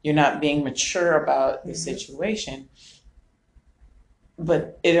 You're not being mature about the Mhm. situation.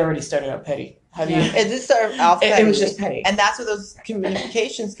 But it already started out petty. How do you? Yeah. And this started out It was just petty. And that's where those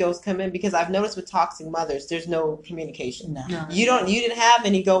communication skills come in, because I've noticed with toxic mothers, there's no communication. No. No. You didn't have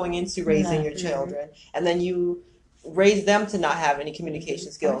any going into raising No. your children, and then you raise them to not have any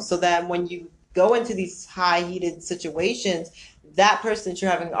communication skills. So that when you go into these high heated situations, that person that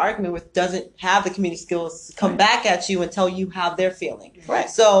you're having an argument with doesn't have the community skills to come back at you and tell you how they're feeling. Right.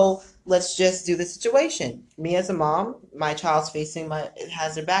 So let's just do the situation. Me as a mom, my child's it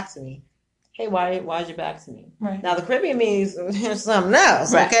has their back to me. Hey, why's your back to me? Right. Now the Caribbean means something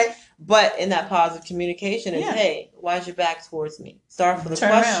else, Right. okay? But in that positive communication is, Yeah. hey, why's your back towards me? Start with a Turn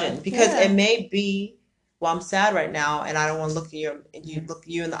question, around. because Yeah. it may be, well, I'm sad right now, and I don't want to look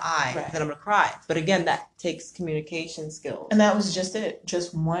you in the eye, Right. then I'm gonna cry. But again, that takes communication skills, And that was just it.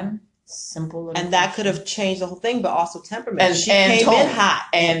 Just one simple little and that could question. have changed the whole thing. But also temperament. And- She and came tone. in hot.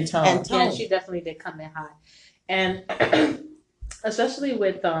 And tone. And tone. Yeah, she definitely did come in hot. And especially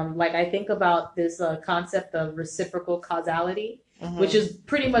with like I think about this concept of reciprocal causality, Mhm. which is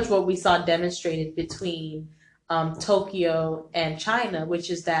pretty much what we saw demonstrated between Tokyo and China, which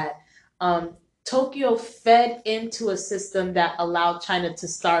is that Tokyo fed into a system that allowed China to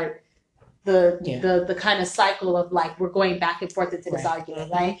start the kind of cycle of like we're going back and forth into this Right.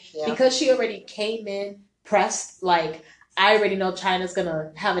 argument, Mhm. right? Yeah. Because she already came in pressed, like I already know China's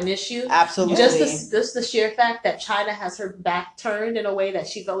gonna have an issue. Absolutely. Just the sheer fact that China has her back turned in a way that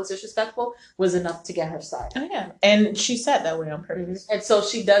she felt was disrespectful was enough to get her started. Oh, yeah. And she sat that way on purpose. And so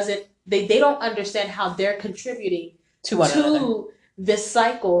she doesn't. They don't understand how they're contributing To one another. to this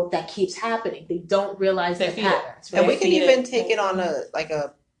cycle that keeps happening. They don't realize They the feed it. patterns. And Right? we can Feed even it. take it on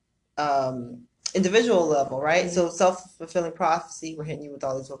a individual level, right? Mhm. So self-fulfilling prophecy, we're hitting you with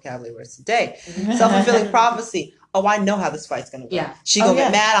all these vocabulary words today. Mhm. Self-fulfilling prophecy. Oh, I know how this fight's gonna go. Yeah. She Oh, gonna yeah.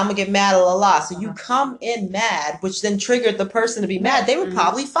 get mad, I'm gonna get mad, la la la. So you Uh-huh. come in mad, which then triggered the person to be mad. They were Mhm.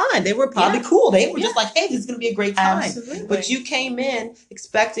 probably fine. They were probably Yeah. cool. They were Yeah. just like, hey, this is gonna be a great time. Absolutely. But you came in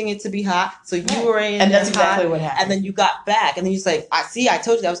expecting it to be hot, so you Right. were in And that's hot, exactly what happened. and then you got back, and then you say, I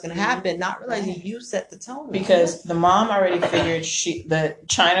told you that was gonna happen, not realizing Right. you set the tone. Because the mom already figured that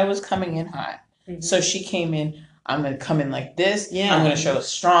China was coming in hot. Mhm. So she came in, I'm going to come in like this. Yeah. I'm going to show a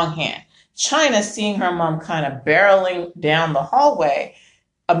strong hand. China, seeing her mom kind of barreling down the hallway,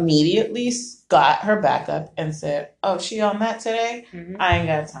 immediately got her back up and said, oh, she on that today? Mhm. I ain't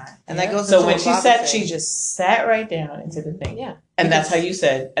got time. And that goes So into when what she Bobby sat, said. she just sat right down into the thing. Yeah. And that's how you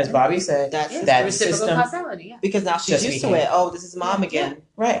said, as Bobby said, That's Yeah, that reciprocal system. causality. Yeah. because now she's Just used to behave. it. Oh, this is mom again.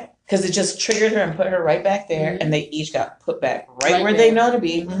 Right. Because it just triggered her and put her right back there. Mhm. And they each got put back right, Right where there. they know to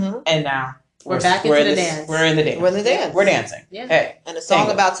be. Mm-hmm. And now We're back into the dance. We're in the dance. We're in the dance. We're dancing. Yeah. Hey, And a song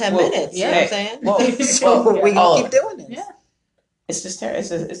Hey, about 10 whoa, minutes. You know yeah. what I'm saying? Whoa, So whoa, we're all going of to keep doing this. Yeah. it's just terrible.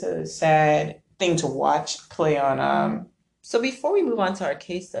 It's a sad thing to watch play on. So before we move on to our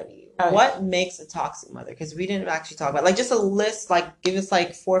case study, Oh, yeah. what makes a toxic mother? Because we didn't actually talk about, like, just a list, like, give us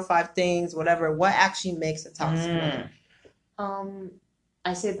like 4 or 5 things, whatever. What actually makes a toxic mother?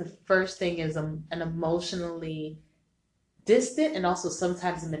 I say the first thing is an emotionally distant and also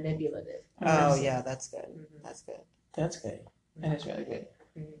sometimes manipulative. Oh, yeah, that's good. Mhm. That's good. That's good. That is really good.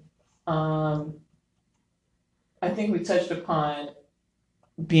 Mhm. I think we touched upon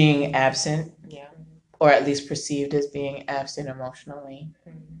being absent, Yeah. or at least perceived as being absent emotionally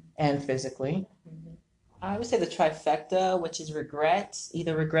and physically. I would say the trifecta, which is regret,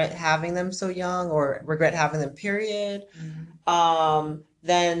 either regret having them so young or regret having them, period.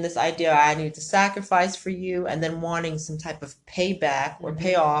 Then this idea, I need to sacrifice for you, and then wanting some type of payback or Mhm.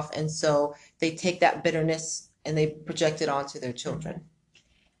 payoff. And so they take that bitterness and they project it onto their children.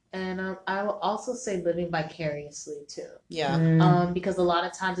 And I will also say living vicariously too. Yeah. Because a lot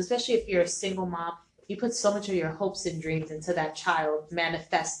of times, especially if you're a single mom, you put so much of your hopes and dreams into that child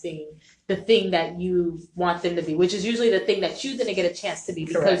manifesting the thing that you want them to be, which is usually the thing that you didn't get a chance to be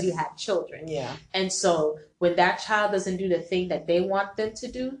because Correct. you had children. Yeah. And so when that child doesn't do the thing that they want them to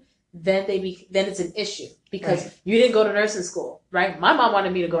do, then it's an issue because you didn't go to nursing school, right? My mom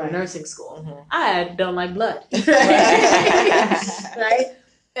wanted me to go to nursing school. Mhm. I don't like blood, right?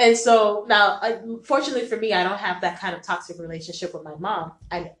 And so now, fortunately for me, I don't have that kind of toxic relationship with my mom.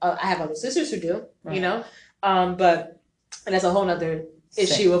 I have other sisters who do, you know, but and that's a whole other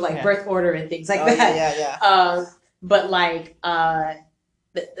issue of like birth order and things like that. Yeah. But like,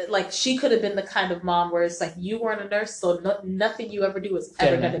 like she could have been the kind of mom where it's like you weren't a nurse, so nothing you ever do is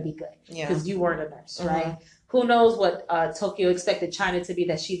ever going to be good because you weren't a nurse, right? Who knows what Tokyo expected China to be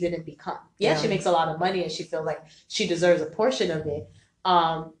that she didn't become? Yeah, she makes a lot of money and she feels like she deserves a portion of it.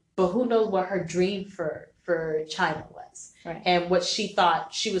 But who knows what her dream for China was, and what she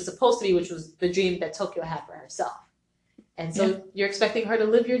thought she was supposed to be, which was the dream that Tokyo had for herself. And so you're expecting her to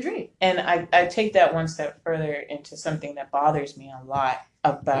live your dream. And I take that one step further into something that bothers me a lot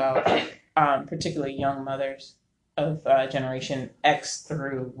about particularly young mothers of Generation X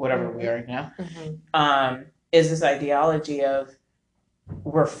through whatever we are now, is this ideology of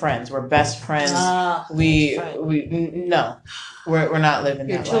we're friends, we're best friends. No, we're not living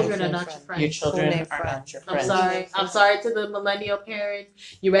your that children life. are not your friends. Your children are not your friends. I'm sorry to the millennial parents.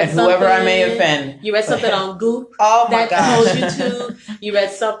 You read and whoever something, I may offend. You read something on Goop my that God. told you to. You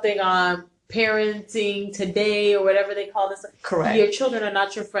read something on Parenting Today or whatever they call this. Correct. Your children are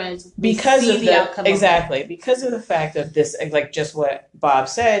not your friends. Because of the outcome exactly because of the fact of this, like just what Bob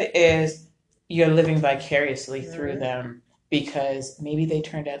said, is you're living vicariously through them. Because maybe they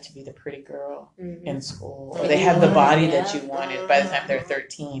turned out to be the pretty girl in school, or they have the body that you wanted by the time they're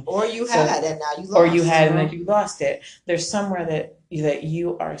 13, or you had and now you lost, or you had and then you lost it. There's somewhere that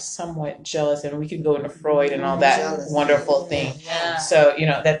you are somewhat jealous, and we can go into Freud and all that wonderful thing. Yeah. So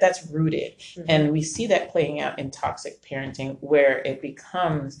that's rooted, and we see that playing out in toxic parenting, where it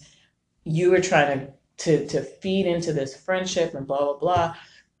becomes you are trying to feed into this friendship and blah blah blah,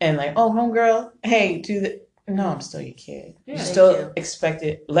 and like, oh homegirl, hey, do the. No, I'm still your kid. Yeah, you still expect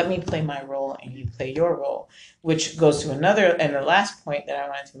it. Let me play my role and you play your role, which goes to another and the last point that I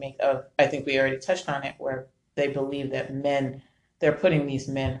wanted to make of, I think we already touched on it, where they believe that they're putting these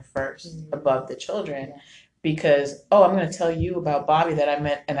men first above the children because, I'm going to tell you about Bobby that I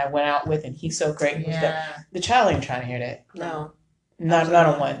met and I went out with and he's so great. The child ain't trying to hear that. No. Not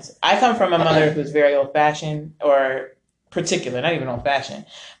on once. I come from a mother who's very old fashioned or particular, not even old fashioned,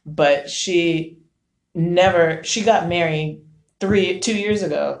 but she got married 2 years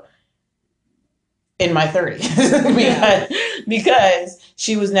ago in my 30s because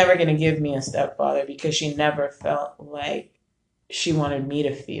she was never going to give me a stepfather because she never felt like she wanted me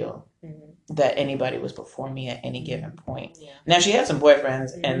to feel that anybody was before me at any given point. Now she had some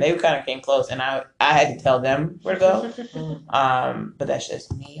boyfriends and they kind of came close and I had to tell them where to go. But that's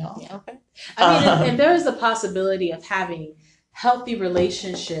just me. Okay. I mean, and there is the possibility of having healthy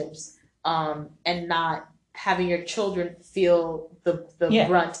relationships and not having your children feel the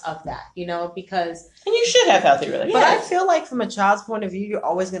brunt of that, because... And you should have healthy relationships. But I feel like from a child's point of view, you're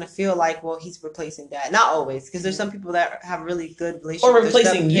always going to feel like, well, he's replacing dad. Not always, because there's some people that have really good relationships. Or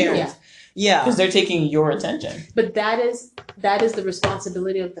replacing you. Yeah. Because they're taking your attention. But that is the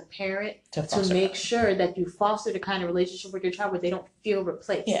responsibility of the parent to make sure that you foster the kind of relationship with your child where they don't feel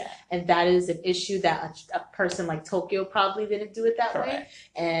replaced. Yeah. And that is an issue that a person like Tokyo probably didn't do it that way.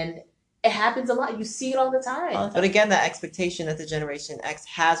 And it happens a lot. You see it all the time. But again, that expectation that the Generation X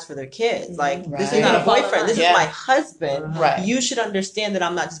has for their kids. Like, this is not a boyfriend. This is my husband. Right. You should understand that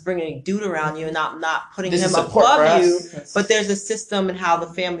I'm not just bringing a dude around you and I'm not putting him above you. But there's a system in how the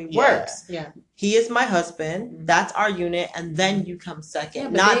family works. Yeah. He is my husband. That's our unit. And then you come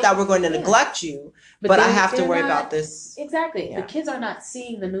second. Not that we're going to neglect you, but I have to worry about this. Exactly. The kids are not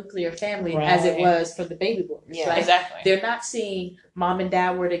seeing the nuclear family as it was for the baby boomers. Yeah, exactly. They're not seeing mom and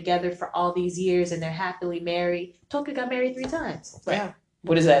dad were together for all these years and they're happily married. Tokyo got married 3 times. Right. Yeah.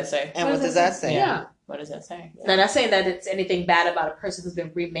 What does that say? And what does that say? Yeah. What does that say? Now, I'm not saying that it's anything bad about a person who's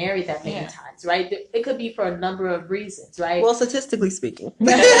been remarried that many times, right? It could be for a number of reasons, right? Well, statistically speaking,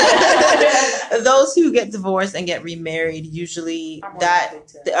 those who get divorced and get remarried usually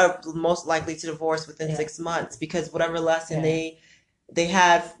they are most likely to divorce within 6 months because whatever lesson they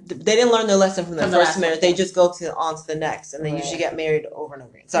didn't learn their lesson from the first marriage. They just go on to the next, and they usually get married over and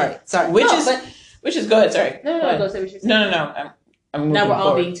over again. Sorry. Which is go ahead. Sorry. No, go say what you're saying. No. I'm moving Now we're all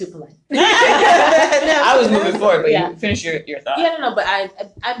forward. being too polite. I was moving forward, but Yeah. you finish your thought. Yeah, no, but I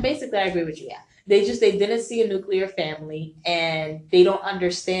basically I agree with you. Yeah, they didn't see a nuclear family, and they don't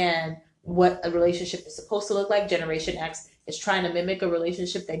understand what a relationship is supposed to look like. Generation X is trying to mimic a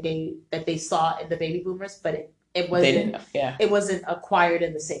relationship that they saw in the baby boomers, but it They wasn't didn't. Yeah. it wasn't acquired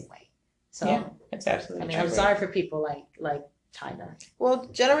in the same way. So Yeah, it's absolutely. I mean, true. I'm sorry for people like China. Well,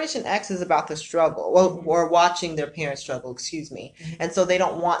 Generation X is about the struggle. Well, or watching their parents struggle, excuse me. And so they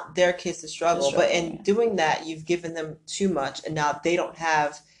don't want their kids to struggle. But in doing that, you've given them too much, and now they don't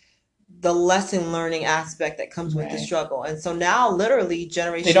have the lesson learning aspect that comes with the struggle. And so now literally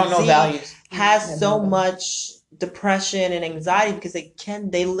Generation They don't know Z values. has so much depression and anxiety because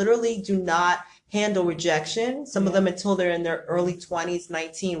they literally do not handle rejection. Some of them until they're in their early 20s,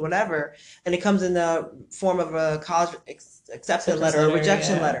 19, whatever. And it comes in the form of a college acceptance letter, a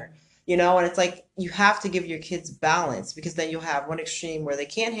rejection letter. You know, and it's like you have to give your kids balance, because then you'll have one extreme where they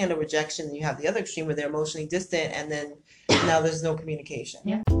can't handle rejection, and you have the other extreme where they're emotionally distant, and then now there's no communication.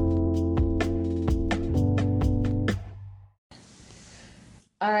 Yeah.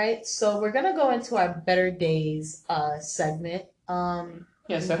 All right, so we're gonna go into our better days segment.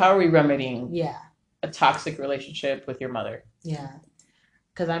 Yeah. So how are we remedying Yeah, a toxic relationship with your mother? yeah,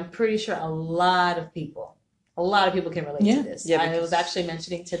 because I'm pretty sure a lot of people can relate to this. Yeah, I was actually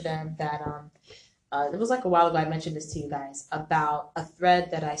mentioning to them that it was like a while ago. I mentioned this to you guys about a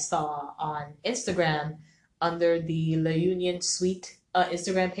thread that I saw on Instagram under the La Union Suite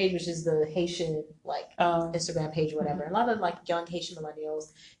Instagram page, which is the Haitian Instagram page or whatever. A lot of like young Haitian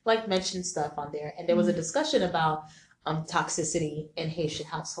millennials like mention stuff on there, and there was a discussion about toxicity in Haitian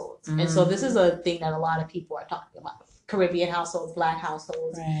households. And so this is a thing that a lot of people are talking about. Caribbean households, Black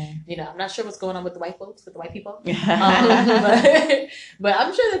households. Right. You know, I'm not sure what's going on with the white folks, with the white people. Yeah. But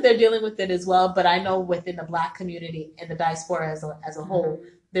I'm sure that they're dealing with it as well. But I know within the Black community and the diaspora as a whole,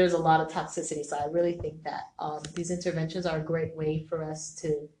 there's a lot of toxicity. So I really think that these interventions are a great way for us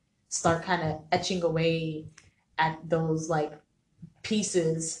to start kind of etching away at those like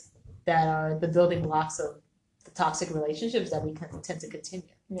pieces that are the building blocks of the toxic relationships that we tend to continue.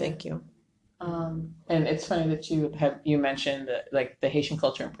 Thank you. And it's funny that you mentioned like the Haitian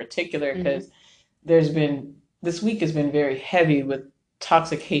culture in particular, because this week has been very heavy with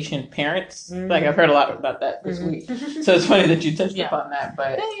toxic Haitian parents. Like I've heard a lot about that this week. So it's funny that you touched upon that,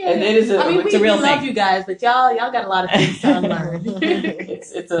 but it is a real we thing. love you guys, but y'all got a lot of things to unlearn.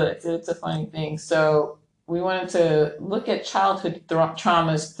 it's a funny thing. So we wanted to look at childhood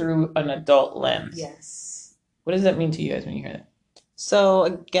traumas through an adult lens. Yes. What does that mean to you guys when you hear that? So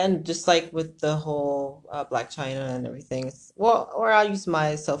again, just like with the whole Black China and everything, or I'll use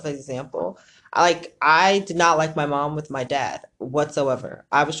myself as example. I did not like my mom with my dad whatsoever.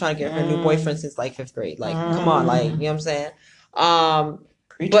 I was trying to get her a new boyfriend since like 5th grade. Like, come on, like, you know what I'm saying?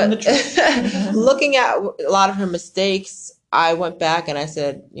 Preaching the truth. But looking at a lot of her mistakes, I went back and I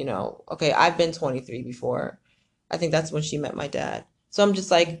said, you know, okay, I've been 23 before. I think that's when she met my dad. So I'm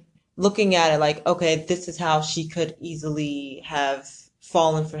just like looking at it like, okay, this is how she could easily have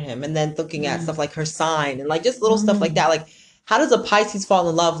fallen for him. And then looking at stuff like her sign and like just little stuff like that. Like, how does a Pisces fall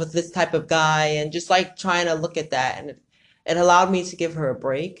in love with this type of guy? And just like trying to look at that. And it allowed me to give her a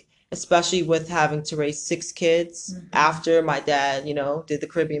break, especially with having to raise 6 kids after my dad, you know, did the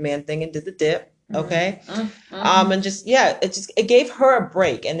Caribbean man thing and did the dip. Okay. And just, it gave her a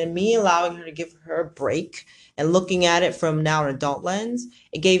break. And then me allowing her to give her a break and looking at it from now an adult lens,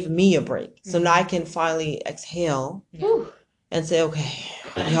 it gave me a break. So now I can finally exhale and say, okay,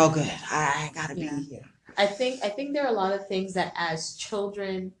 we all good. I gotta be here. I think there are a lot of things that as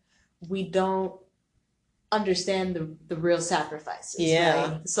children we don't understand the real sacrifices.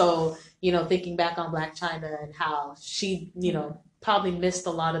 Yeah. Right? So, you know, thinking back on Black China and how she, you know, probably missed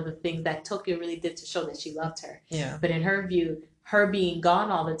a lot of the things that Tokyo really did to show that she loved her. Yeah. But in her view, her being gone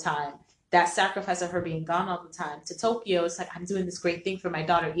all the time, that sacrifice of her being gone all the time to Tokyo, it's like, I'm doing this great thing for my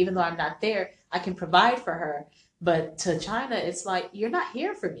daughter. Even though I'm not there, I can provide for her. But to China, it's like, you're not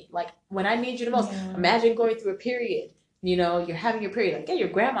here for me. Like, when I need you the most, imagine going through a period, you know, you're having your period. Like, yeah, your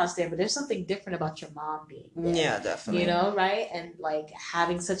grandma's there, but there's something different about your mom being there. Yeah, definitely. You know, right? And like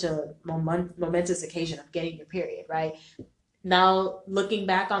having such a momentous occasion of getting your period, right? Now, looking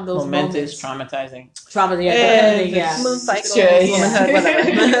back on those moments. Traumatizing.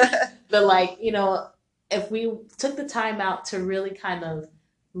 But like, you know, if we took the time out to really kind of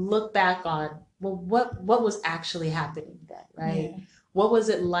look back on, well, what was actually happening then, right? Yeah. What was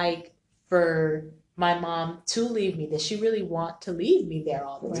it like for my mom to leave me? Did she really want to leave me there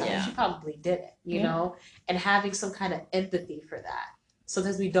all the time? Yeah. She probably didn't, you know? And having some kind of empathy for that.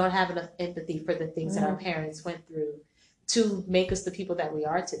 Sometimes we don't have enough empathy for the things that our parents went through to make us the people that we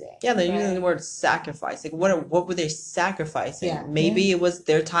are today. Yeah, they're right? using the word sacrifice. Like, what were they sacrificing? Yeah. Maybe it was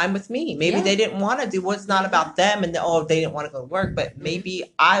their time with me. Maybe Yeah. they didn't want to do what's not about them, and they didn't want to go to work. But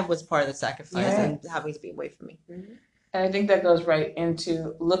maybe I was part of the sacrifice Yeah. and having to be away from me. And I think that goes right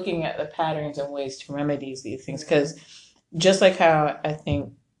into looking at the patterns and ways to remedy these things. Because just like how I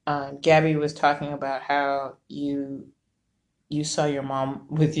think Gabby was talking about how you saw your mom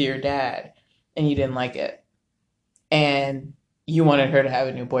with your dad and you didn't like it. And you wanted her to have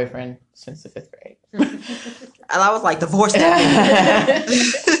a new boyfriend since the 5th grade. And I was like, divorce that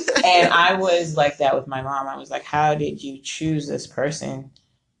man. And I was like that with my mom. I was like, how did you choose this person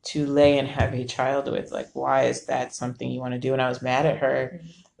to lay and have a child with? Like, why is that something you want to do? And I was mad at her.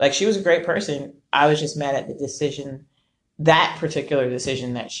 Like, she was a great person. I was just mad at the decision, that particular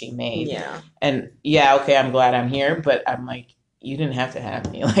decision that she made. Yeah. And yeah, okay, I'm glad I'm here, but I'm like, you didn't have to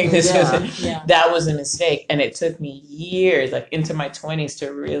have me. Like, this that was a mistake. And it took me years, like into my 20s,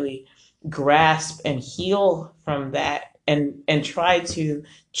 to really grasp and heal from that and try to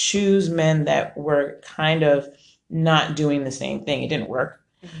choose men that were kind of not doing the same thing. It didn't work.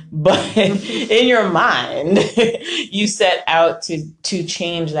 But in your mind, you set out to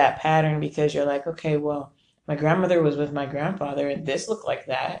change that pattern because you're like, okay, well, my grandmother was with my grandfather and this looked like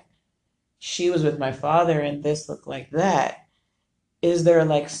that. She was with my father and this looked like that. Is there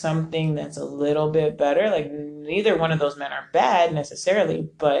like something that's a little bit better? Like, neither one of those men are bad necessarily,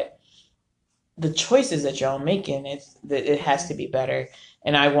 but the choices that y'all making, it has to be better.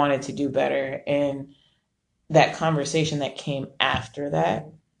 And I wanted to do better. And that conversation that came after that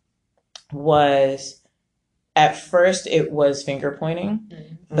was, at first it was finger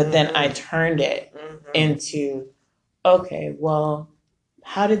pointing, but then I turned it into, okay, well,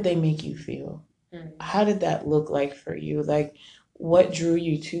 how did they make you feel? How did that look like for you? Like, what drew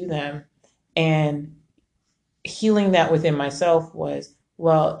you to them? And healing that within myself was,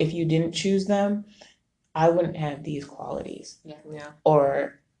 well, if you didn't choose them, I wouldn't have these qualities. Yeah.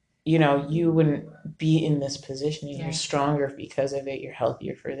 Or, you wouldn't be in this position and you're stronger because of it. You're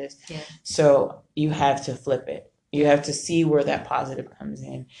healthier for this. Yeah. So you have to flip it. You have to see where that positive comes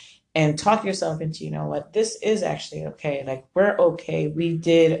in and talk yourself into, you know what, this is actually okay. Like, we're okay. We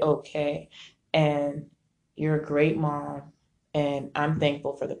did okay. And you're a great mom. And I'm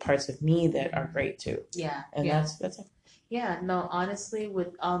thankful for the parts of me that are great too. Yeah. And that's it. Yeah, no, honestly,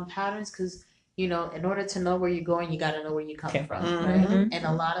 with patterns, because, in order to know where you're going, you got to know where you come from, right? And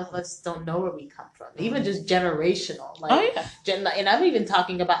a lot of us don't know where we come from, even just generational. Like, and I'm even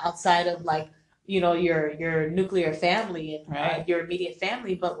talking about outside of, like, your nuclear family and your immediate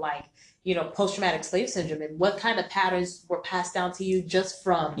family, but like, post-traumatic slave syndrome and what kind of patterns were passed down to you just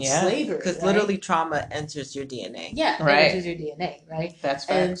from slavery. Because literally trauma enters your DNA. Yeah, it enters your DNA, right? That's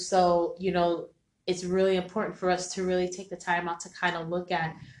right. And so, it's really important for us to really take the time out to kind of look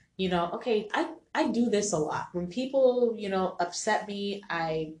at, okay, I do this a lot. When people, upset me,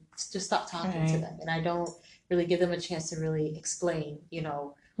 I just stop talking to them and I don't really give them a chance to really explain,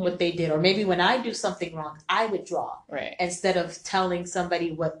 what they did. Or maybe when I do something wrong, I withdraw instead of telling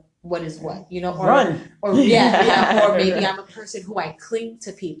somebody what is what, or run, or or maybe I'm a person who I cling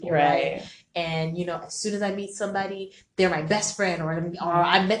to people, right? And as soon as I meet somebody, they're my best friend, or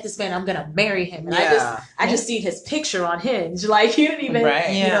I met this man, I'm gonna marry him, and I just see his picture on Hinge, like you didn't even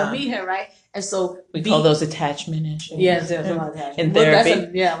meet him, right? And so we call those attachment issues. Yes, there's a lot of attachment. In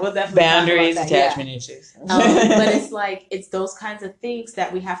therapy, we'll definitely boundaries, attachment issues. But it's those kinds of things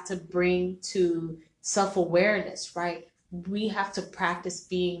that we have to bring to self-awareness, right? We have to practice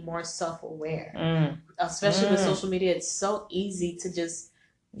being more self-aware, especially with social media. It's so easy to just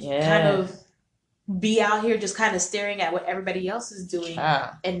kind of be out here just kind of staring at what everybody else is doing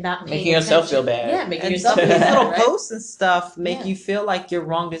and not making yourself feel bad. Yeah, making and yourself feel bad. Little right? Posts and stuff make you feel like your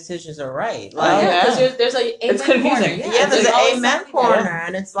wrong decisions are right. Like, because there's a it's confusing. Corner. There's an amen corner,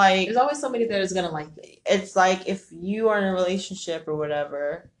 and it's like there's always somebody there that's gonna like it. It's like if you are in a relationship or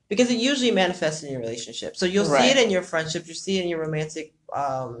whatever. Because it usually manifests in your relationship. So you'll see it in your friendships, you see it in your romantic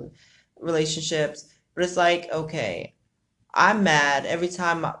relationships. But it's like, okay, I'm mad every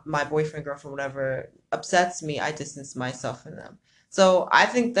time my boyfriend, girlfriend, whatever, upsets me, I distance myself from them. So I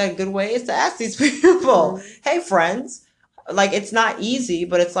think that a good way is to ask these people, hey, friends, like, it's not easy,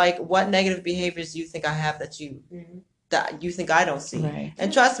 but it's like, what negative behaviors do you think I have that you think I don't see? Right.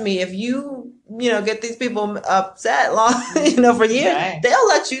 And trust me, if you get these people upset for years, they'll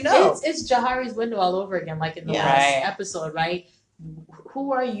let you know. It's Jahari's window all over again, like in the last episode, right?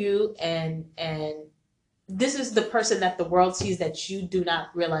 Who are you? And this is the person that the world sees that you do not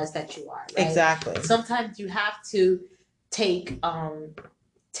realize that you are. Right? Exactly. Sometimes you have to take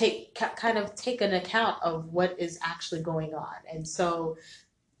kind of take an account of what is actually going on. And so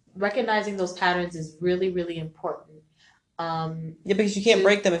recognizing those patterns is really, really important. Yeah, because you can't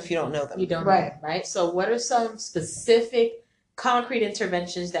break them if you don't know them. You don't know, right? So what are some specific concrete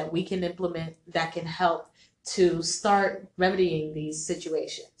interventions that we can implement that can help to start remedying these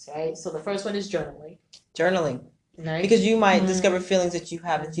situations, right? So the first one is journaling. Right? Because you might discover feelings that you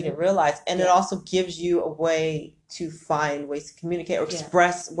have that you didn't realize, and it also gives you a way to find ways to communicate or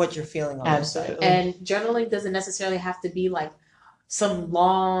express what you're feeling on. Absolutely. And journaling doesn't necessarily have to be like some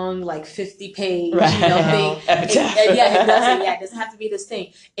long, like 50-page, thing. It doesn't. Yeah, it doesn't have to be this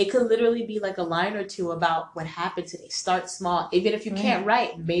thing. It could literally be like a line or two about what happened today. Start small. Even if you can't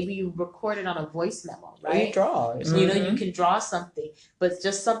write, maybe you record it on a voice memo, right? Or you draw. You know, you can draw something, but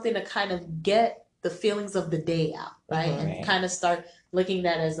just something to kind of get the feelings of the day out, right? And kind of start looking at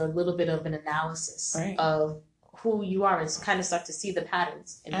that as a little bit of an analysis of who you are and kind of start to see the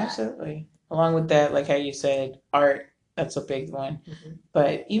patterns in Absolutely. Along with that, like how you said, art, that's a big one.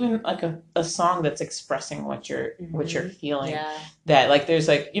 But even like a song that's expressing what you're feeling. Yeah. That like there's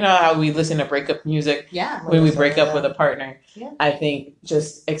like, you know how we listen to breakup music when we break up with a partner. Yeah. I think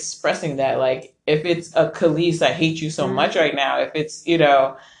just expressing that, like if it's a Khalees, I hate you so much right now. If it's, you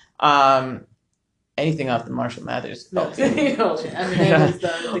know, anything off the Marshall Mathers. No. Okay. I mean, that was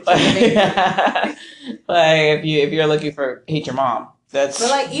the like if you're looking for hate your mom, that's. But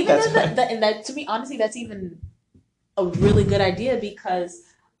like even in that, to me, honestly, that's even a really good idea because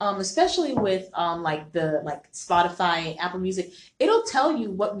especially with like Spotify, Apple Music, it'll tell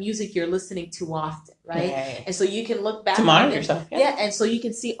you what music you're listening to often, right? And so you can look back to monitor yourself. Yeah, and so you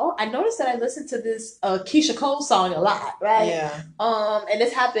can see, oh, I noticed that I listened to this Keisha Cole song a lot, right? Yeah. And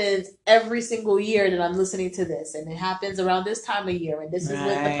this happens every single year that I'm listening to this, and it happens around this time of year, and this is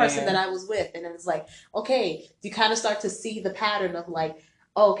with the person that I was with, and it's like, okay, you kind of start to see the pattern of like,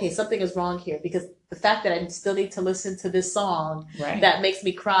 oh, okay, something is wrong here because the fact that I still need to listen to this song that makes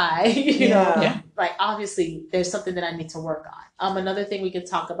me cry, you know, like obviously there's something that I need to work on. Another thing we can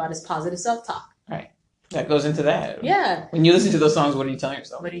talk about is positive self-talk. Right. That goes into that. Yeah. When you listen to those songs, what are you telling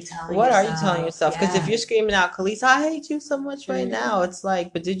yourself? What are you telling yourself? Because if you're screaming out, Khalees, I hate you so much right now, it's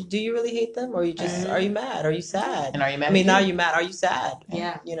like, but do you really hate them? Or are you just, are you mad? Are you sad? And are you mad? I mean, are you mad? Are you sad?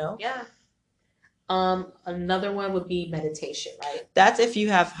 Yeah. You know? Yeah. Another one would be meditation, right? That's if you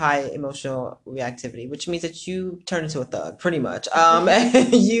have high emotional reactivity, which means that you turn into a thug, pretty much.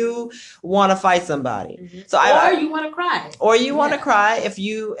 You want to fight somebody. So you want to cry. Or you want to cry. If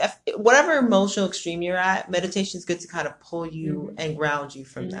whatever emotional extreme you're at, meditation is good to kind of pull you and ground you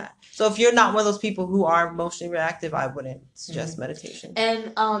from that. So if you're not one of those people who are emotionally reactive, I wouldn't suggest meditation.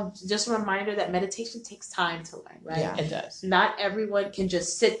 And just a reminder that meditation takes time to learn, right? Yeah, it does. Not everyone can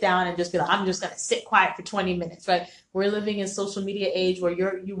just sit down and just be like, I'm just going to sit quiet for 20 minutes, right? We're living in social media age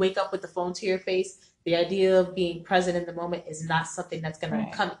where you wake up with the phone to your face. The idea of being present in the moment is not something that's going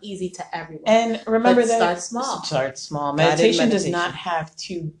to come easy to everyone. And remember that start small. Start small. Meditation does not have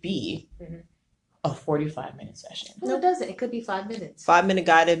to be a 45-minute session. No, it doesn't. It could be 5 minutes. 5-minute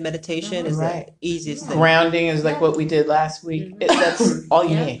guided meditation is the easiest thing. Grounding is like what we did last week. That's all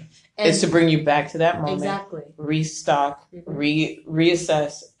you need. It's to bring you back to that moment. Exactly. Restock,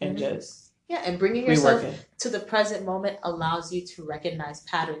 reassess, and just and bringing yourself to the present moment allows you to recognize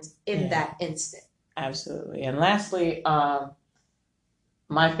patterns in that instant. Absolutely. And lastly,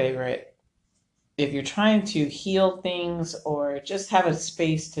 my favorite, if you're trying to heal things or just have a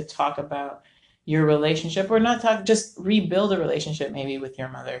space to talk about your relationship or not talk, just rebuild a relationship maybe with your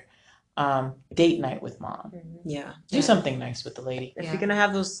mother, date night with mom. Do something nice with the lady. If you're going to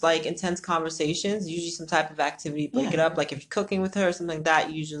have those like intense conversations, usually some type of activity, break it up. Like if you're cooking with her or something like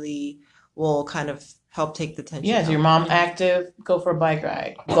that, usually will kind of help take the tension out. Is your mom active? Go for a bike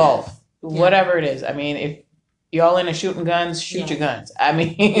ride, golf, whatever it is. I mean, if y'all into shooting guns, shoot your guns. I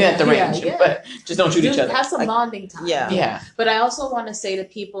mean, at the range, but just don't shoot each other. Have some bonding time. Yeah. But I also want to say to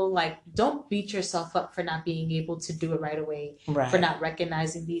people, like, don't beat yourself up for not being able to do it right away, for not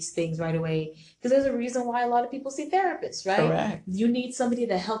recognizing these things right away. Because there's a reason why a lot of people see therapists, right? Correct. You need somebody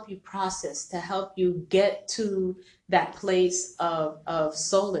to help you process, to help you get to that place of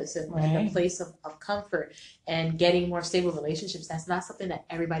solace and a place of comfort and getting more stable relationships. That's not something that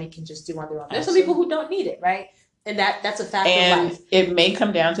everybody can just do on their own. There's some people who don't need it, right? And that's a fact of life. It may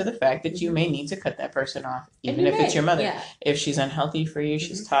come down to the fact that you may need to cut that person off, even if it's your mother. Yeah. If she's unhealthy for you,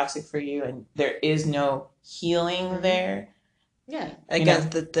 she's toxic for you, and there is no healing there. Yeah. Again,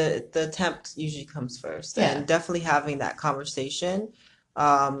 the attempt usually comes first. Yeah. And definitely having that conversation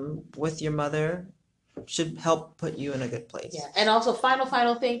with your mother should help put you in a good place. Yeah. And also,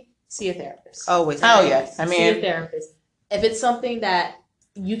 final thing, see a therapist. Always. Oh, yes. I mean, see a therapist. If it's something that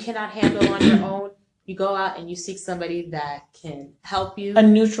you cannot handle on your own, you go out and you seek somebody that can help you. A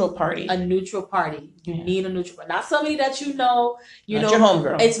neutral party. A neutral party. You need a neutral party. Not somebody that you know. Not your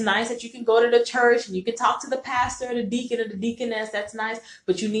homegirl. It's nice that you can go to the church and you can talk to the pastor, the deacon, or the deaconess. That's nice.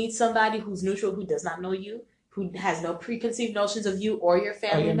 But you need somebody who's neutral, who does not know you, who has no preconceived notions of you or your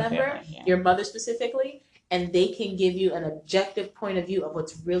family member, your mother specifically. And they can give you an objective point of view of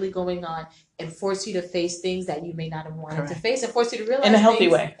what's really going on and force you to face things that you may not have wanted to face and force you to realize in a healthy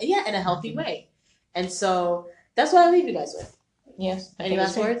way. Yeah, in a healthy way. And so that's what I leave you guys with. Yes. Any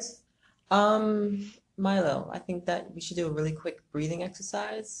last words? Milo, I think that we should do a really quick breathing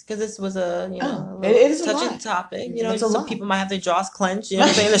exercise because this was a it is touching topic. You know, it's some people might have their jaws clenched. You know what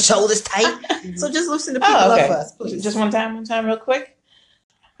I'm saying? The shoulders tight. So just listen to people love us, please. Just one time, real quick.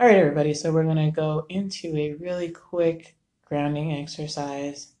 All right, everybody. So we're gonna go into a really quick grounding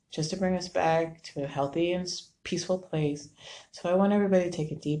exercise just to bring us back to a healthy and peaceful place. So I want everybody to take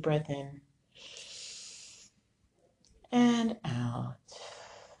a deep breath in and out.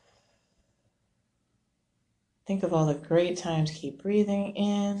 Think of all the great times. Keep breathing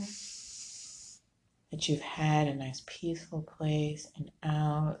in that you've had a nice peaceful place, and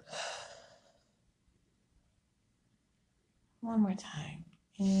out. One more time.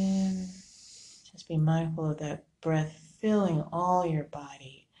 In. Just be mindful of that breath filling all your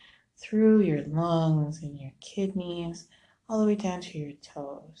body, through your lungs and your kidneys, all the way down to your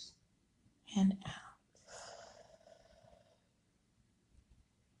toes, and out.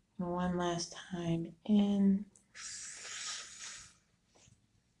 And one last time, in.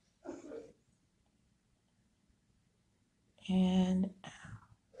 And out.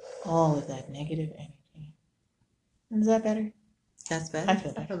 All of that negative energy. Is that better? That's better. I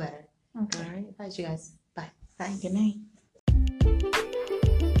feel better. Okay. All right. Bye, you guys. Bye. Bye. Good night.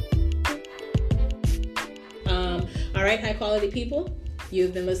 All right, high quality people.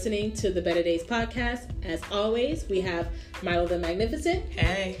 You've been listening to the Better Days podcast. As always, we have Milo the Magnificent.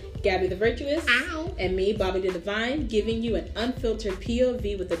 Hey. Gabby the Virtuous. Ow. And me, Bobby the Divine, giving you an unfiltered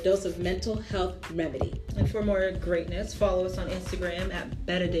POV with a dose of mental health remedy. And for more greatness, follow us on Instagram at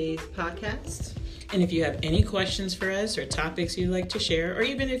Better Days Podcast. And if you have any questions for us or topics you'd like to share, or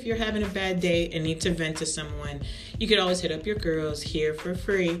even if you're having a bad day and need to vent to someone, you could always hit up your girls here for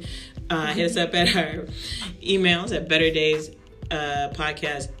free. Hit us up at our emails at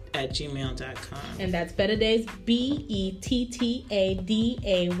betterdayspodcast@gmail.com. And that's Better Days,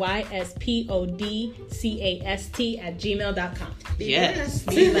 BETTADAYSPODCAST @gmail.com. Yes.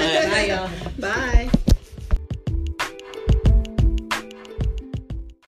 Bye, y'all. Bye.